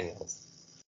McDaniels.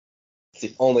 It's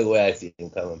the only way I see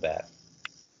him coming back.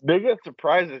 Biggest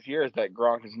surprise this year is that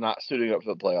Gronk is not suiting up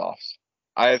for the playoffs.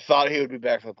 I thought he would be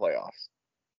back for the playoffs.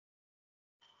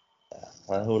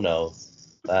 Well, who knows?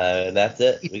 That's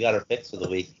it. We got our picks for the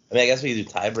week. I mean, I guess we can do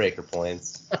tiebreaker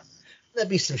points. That'd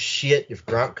be some shit if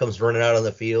Gronk comes running out on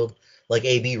the field like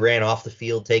AB ran off the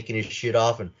field taking his shit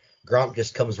off and Gronk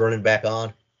just comes running back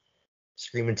on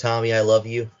screaming, Tommy, I love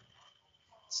you.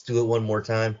 Let's do it one more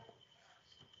time.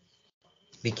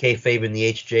 Be kayfabe in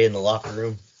the HJ in the locker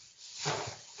room.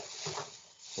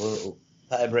 Well,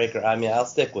 tiebreaker. I mean, I'll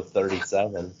stick with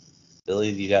 37. Billy,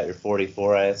 you got your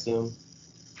 44, I assume?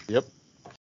 Yep.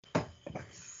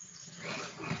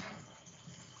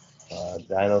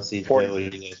 Dyno, CJ, 40. what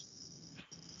do you guys?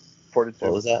 42.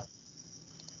 What was that?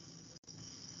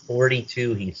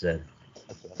 42, he said.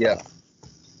 Yeah.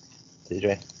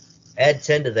 CJ? Add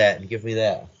 10 to that and give me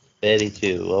that.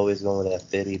 52. Always going with that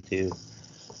 52.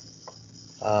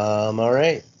 All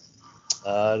right.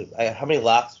 How many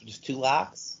locks? Just 2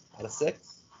 locks out of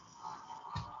 6?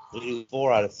 We do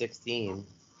 4 out of 16.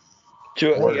 2.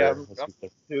 Yeah, Let's do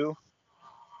 2.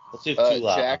 Let's do 2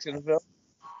 locks. Jacksonville.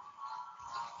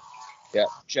 Yeah,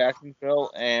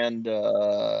 Jacksonville and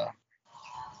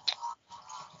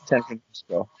San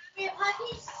Francisco.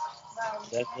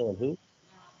 Jacksonville and who?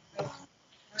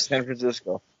 San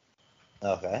Francisco.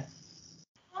 Okay.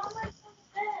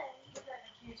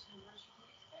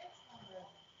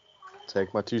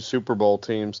 Take my 2 Super Bowl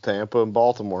teams, Tampa and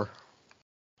Baltimore.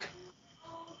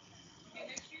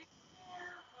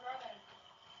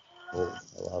 Oh,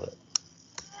 I love it.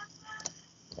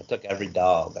 I took every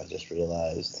dog, I just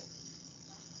realized.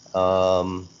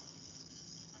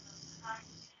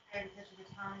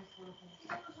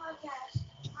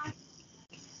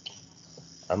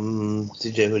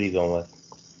 CJ, who are you going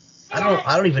with?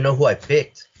 I don't even know who I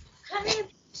picked.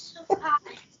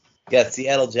 Yeah,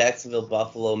 Seattle, Jacksonville,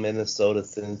 Buffalo, Minnesota,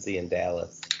 Cincy, and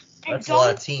Dallas. That's a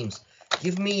lot of teams.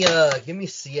 Give me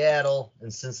Seattle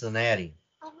and Cincinnati.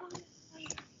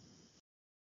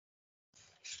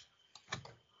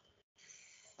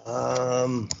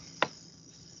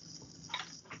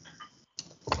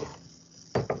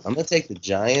 I'm gonna take the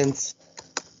Giants.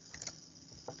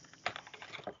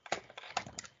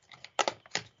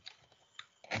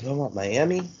 Do I want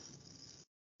Miami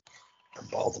or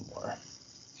Baltimore?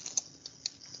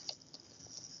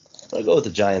 I'm gonna go with the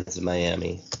Giants in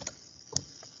Miami.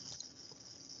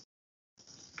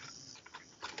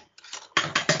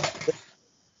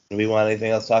 Do we want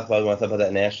anything else to talk about? We want to talk about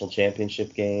that national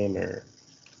championship game or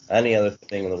any other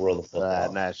thing in the world of football?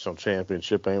 That national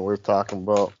championship ain't worth talking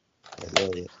about. It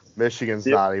really is. Michigan's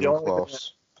The- not the even only thing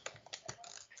close.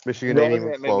 Michigan the ain't only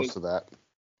even thing that made close me- to that.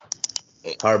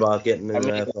 Harbaugh getting an I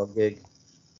mean- NFL gig.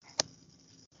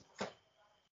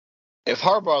 If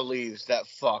Harbaugh leaves, that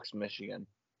fucks Michigan.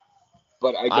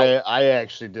 But I don't. I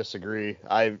actually disagree.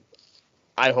 I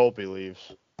hope he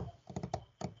leaves.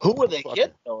 Who would they Fuck get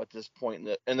it. though at this point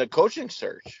in the coaching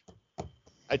search?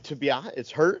 To be honest,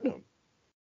 it's hurting them.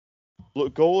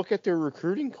 Go look at their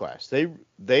recruiting class. They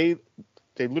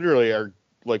literally are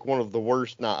like one of the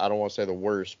worst. Not I don't want to say the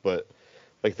worst, but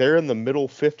like they're in the middle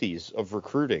 50s of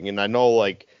recruiting. And I know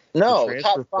like No, the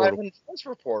top transfer 5 portal- in the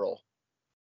transfer portal.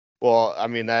 Well, I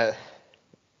mean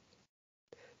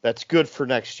that's good for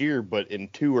next year, but in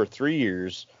 2 or 3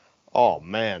 years, oh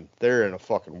man, they're in a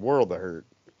fucking world of hurt.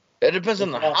 It depends on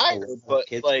the hire, but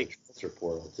kids like, in the transfer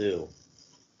portal too.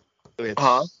 It's,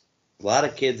 Huh? A lot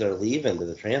of kids are leaving to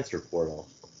the transfer portal.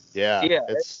 Yeah, Yeah,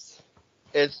 it's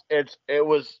it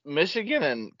was Michigan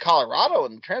and Colorado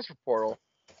in the transfer portal.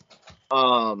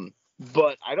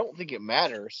 But I don't think it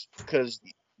matters because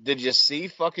did you see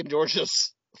fucking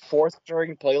Georgia's 4th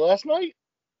string play last night?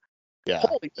 yeah.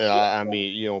 Holy shit. I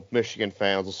mean, Michigan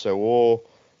fans will say, well,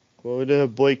 we did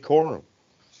have Blake Corum.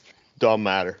 Don't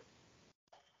matter.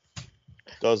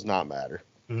 Does not matter.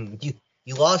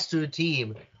 You lost to a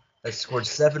team that scored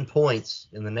 7 points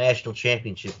in the national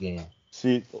championship game.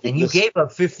 See, and you gave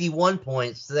up 51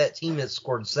 points to that team that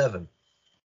scored 7.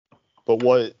 But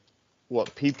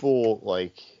what people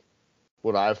like,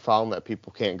 what I've found that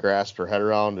people can't grasp their head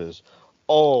around is,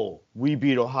 oh, we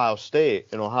beat Ohio State,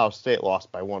 and Ohio State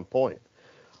lost by 1 point.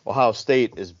 Ohio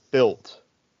State is built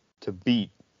to beat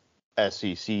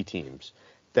SEC teams.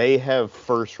 They have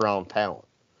first-round talent.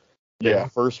 They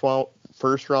have first-round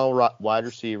wide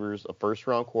receivers, a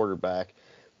first-round quarterback.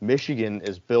 Michigan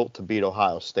is built to beat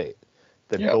Ohio State.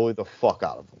 They bully the fuck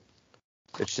out of them.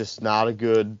 It's just not a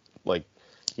good,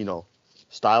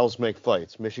 styles make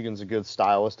fights. Michigan's a good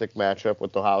stylistic matchup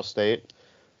with Ohio State.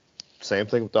 Same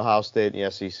thing with Ohio State and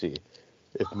the SEC.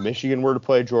 If Michigan were to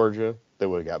play Georgia, they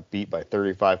would have got beat by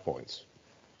 35 points.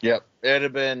 Yep. It'd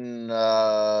have been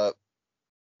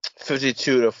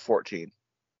 52-14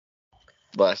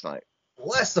 last night.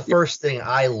 Well, that's the first thing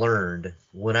I learned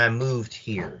when I moved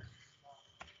here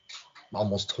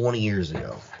almost 20 years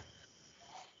ago.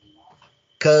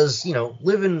 Because,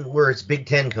 living where it's Big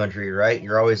Ten country, right?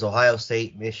 You're always Ohio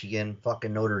State, Michigan,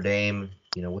 fucking Notre Dame,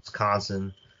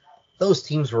 Wisconsin. Those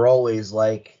teams were always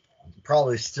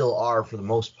probably still are for the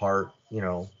most part,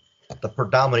 the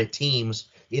predominant teams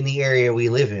in the area we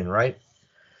live in, right?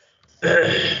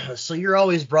 So you're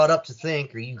always brought up to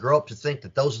think, or you grow up to think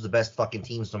that those are the best fucking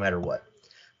teams no matter what.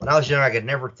 When I was young, I could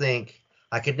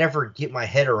never get my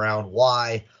head around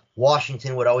why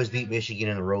Washington would always beat Michigan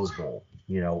in the Rose Bowl,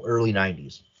 early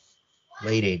 90s,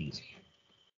 late 80s.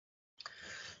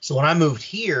 So when I moved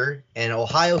here, and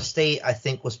Ohio State, I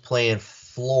think, was playing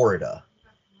Florida.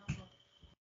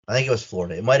 I think it was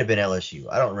Florida. It might have been LSU.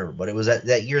 I don't remember, but it was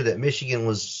that year that Michigan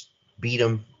beat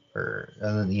them,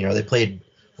 they played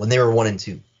when they were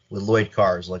 1-2 with Lloyd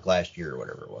Carrs, like last year or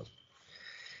whatever it was.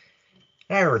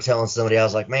 And I remember telling somebody, I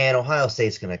was like, man, Ohio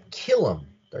State's going to kill them.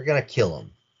 They're going to kill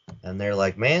them. And they're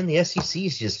like, man, the SEC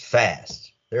is just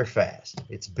fast. They're fast.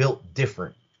 It's built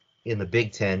different in the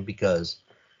Big Ten because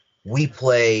we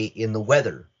play in the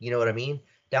weather. You know what I mean?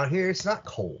 Down here, it's not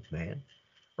cold, man.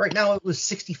 Right now, it was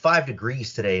 65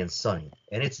 degrees today and sunny,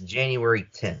 and it's January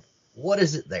 10th. What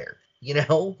is it there?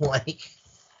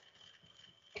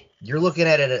 You're looking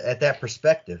at it at that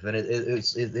perspective, and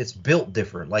it's built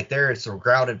different. Like there, it's a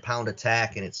ground and pound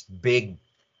attack, and it's big,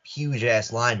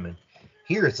 huge-ass linemen.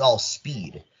 Here, it's all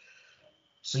speed.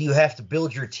 So you have to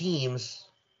build your teams.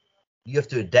 You have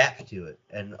to adapt to it,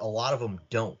 and a lot of them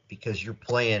don't because you're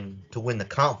playing to win the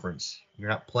conference. You're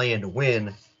not playing to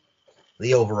win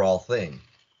the overall thing.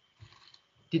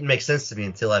 Didn't make sense to me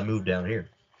until I moved down here.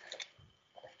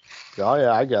 Oh,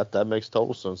 yeah, I got that. Makes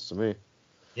total sense to me.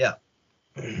 Yeah.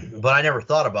 But I never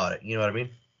thought about it. You know what I mean?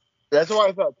 That's why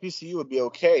I thought TCU would be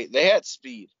okay. They had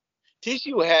speed.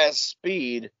 TCU has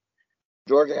speed.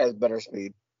 Georgia has better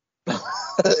speed.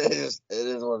 It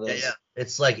is what it is. Yeah.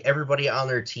 It's like everybody on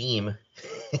their team.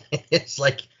 It's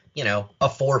like, a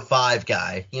 4-5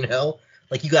 guy,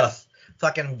 Like you got a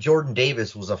fucking Jordan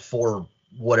Davis was a 4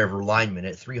 whatever lineman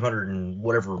at 300 and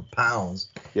whatever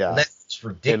pounds. Yeah. And that's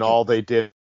ridiculous. And all they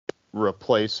did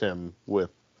replace him with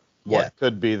what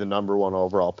could be the number 1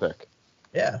 overall pick.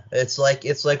 Yeah, it's like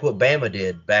what Bama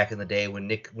did back in the day when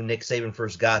Nick Saban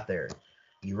first got there.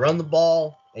 You run the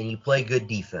ball and you play good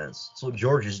defense. That's what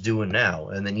Georgia's doing now,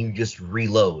 and then you just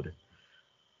reload.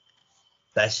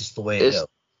 That's just the way it goes.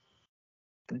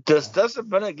 Does Dustin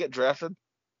Bennett get drafted?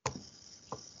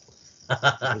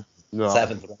 No.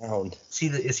 7th round.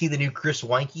 Is he the new Chris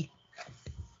Weinke?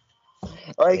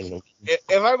 If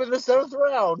I'm in the 7th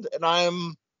round and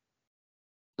I'm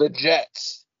the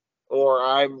Jets, or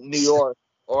I'm New York,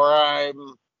 or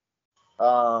I'm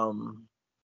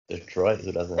Detroit,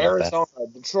 who doesn't Arizona,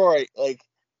 Detroit, the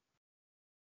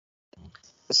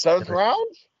 7th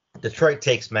round? Detroit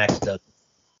takes Max Duggan.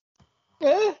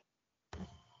 Yeah.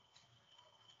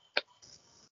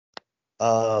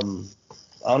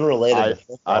 Unrelated to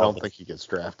football, I don't think he gets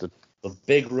drafted. The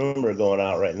big rumor going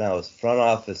out right now is Front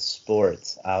Office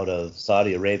Sports out of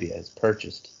Saudi Arabia has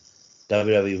purchased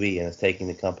WWE and is taking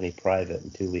the company private in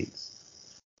 2 weeks.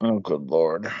 Oh, good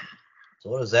Lord.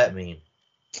 So what does that mean?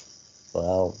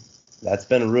 Well, that's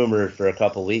been rumored for a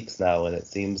couple weeks now, and it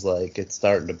seems like it's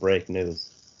starting to break news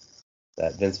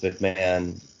that Vince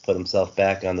McMahon put himself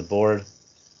back on the board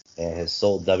and has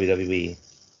sold WWE.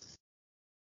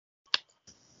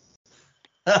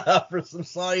 For some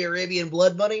Saudi Arabian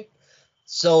blood money?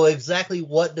 So exactly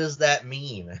what does that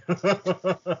mean?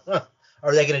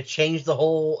 Are they going to change the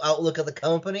whole outlook of the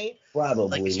company?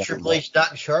 Probably. Is Triple H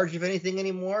not in charge of anything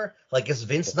anymore? Is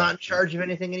Vince not in charge of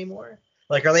anything anymore?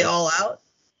 Are they all out?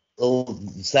 Well,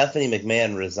 Stephanie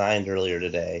McMahon resigned earlier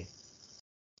today.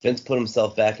 Vince put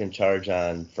himself back in charge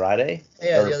on Friday.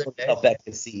 Yeah, or the other put day. himself back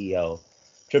as CEO.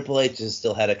 Triple H has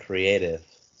still had a creative,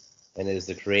 and is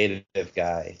the creative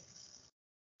guy.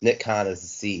 Nick Khan is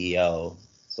the CEO,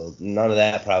 so none of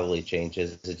that probably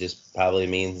changes. It just probably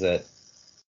means that,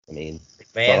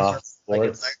 front office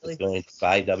sports is going to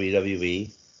buy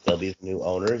WWE. They'll be the new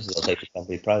owners. They'll take the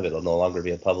company private. It'll no longer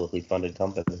be a publicly funded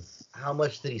company. How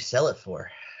much did he sell it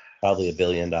for? Probably $1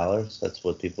 billion. That's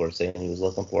what people are saying he was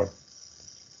looking for.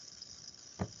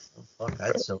 Oh,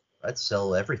 fuck, I'd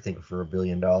sell everything for $1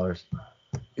 billion.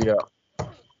 Yeah.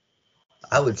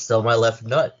 I would sell my left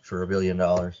nut for $1 billion.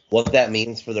 What that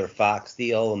means for their Fox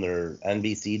deal and their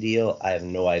NBC deal, I have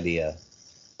no idea.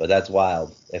 But that's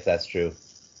wild, if that's true.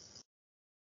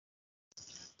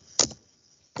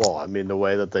 Well, I mean, the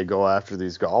way that they go after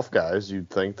these golf guys, you'd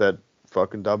think that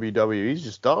fucking WWE's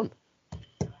just done.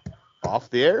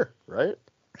 Off the air, right?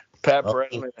 Pat Well,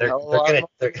 Perez made a they're hell of a lot of gonna, money.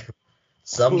 they're,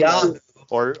 some Yahoo.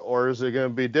 Or is it going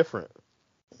to be different?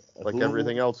 Like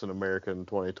everything else in America in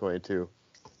 2022.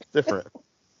 Different.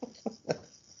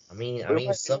 I mean,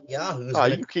 some Yahoo's. Oh,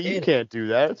 you can't do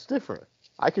that. It's different.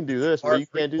 I can do this, but you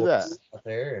can't do that. Out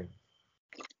there, and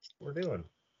we're doing.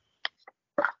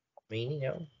 I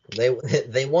mean,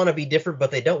 they want to be different,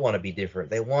 but they don't want to be different.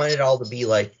 They want it all to be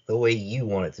like the way you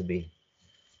want it to be.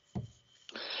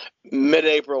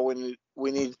 Mid-April,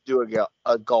 we need to do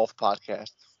a golf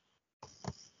podcast.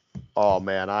 Oh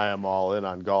man, I am all in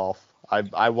on golf.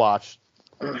 I watched.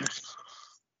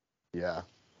 Yeah.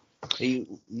 Hey,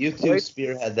 you two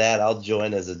spearhead that. I'll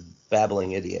join as a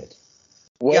babbling idiot.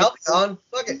 Yeah, I'll be on.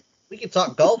 Fuck it. We can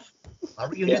talk golf. Are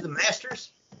we gonna do the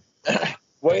Masters?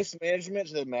 Waste management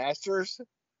to the Masters.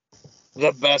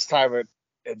 The best time in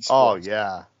Oh sports.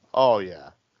 yeah.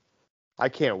 I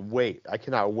can't wait. I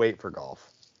cannot wait for golf.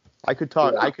 I could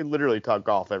talk. Yeah. I could literally talk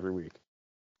golf every week.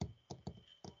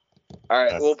 All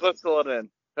right, we'll pencil it in.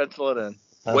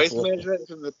 Waste Absolutely. management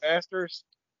to the Masters.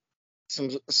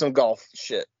 Some golf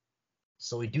shit.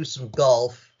 So we do some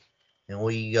golf, and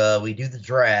we do the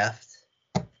draft.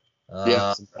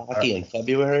 Some hockey in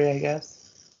February, I guess.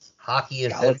 Hockey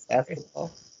in College February.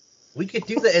 basketball. We could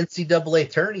do the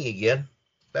NCAA tourney again.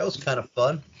 That was kind of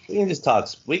fun. We can just talk.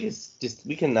 We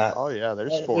can not. Oh yeah,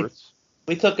 there's sports.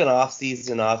 We took an off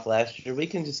season off last year. We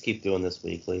can just keep doing this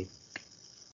weekly,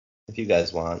 if you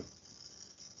guys want.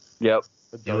 Yep.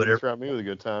 Do whatever. Throw me with a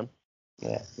good time.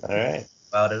 Yeah. All right.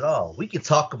 About it all. We can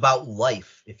talk about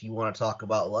life if you want to talk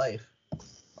about life.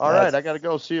 All right, I gotta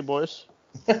go. See you, boys.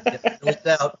 Looked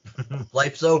out.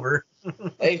 Life's over.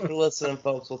 Thanks for listening,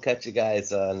 folks. We'll catch you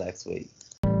guys next week.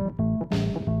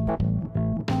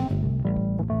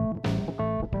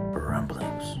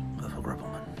 Ramblings of a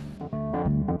Grappleman.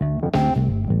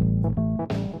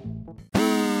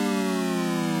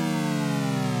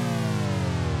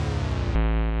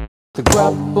 The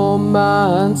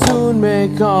Grappleman soon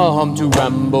may come to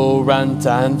ramble, rant,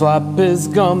 and flap his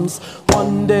gums.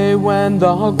 One day when the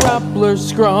grapplers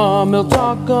scrum, he'll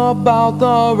talk about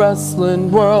the wrestling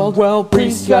world. Well,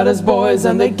 Priest got his boys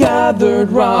and they gathered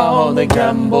round. They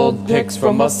gambled picks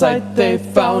from a site they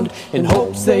found, in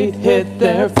hopes they'd hit,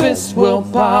 their fists will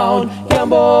pound.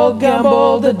 Gamble,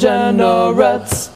 gamble, degenerates.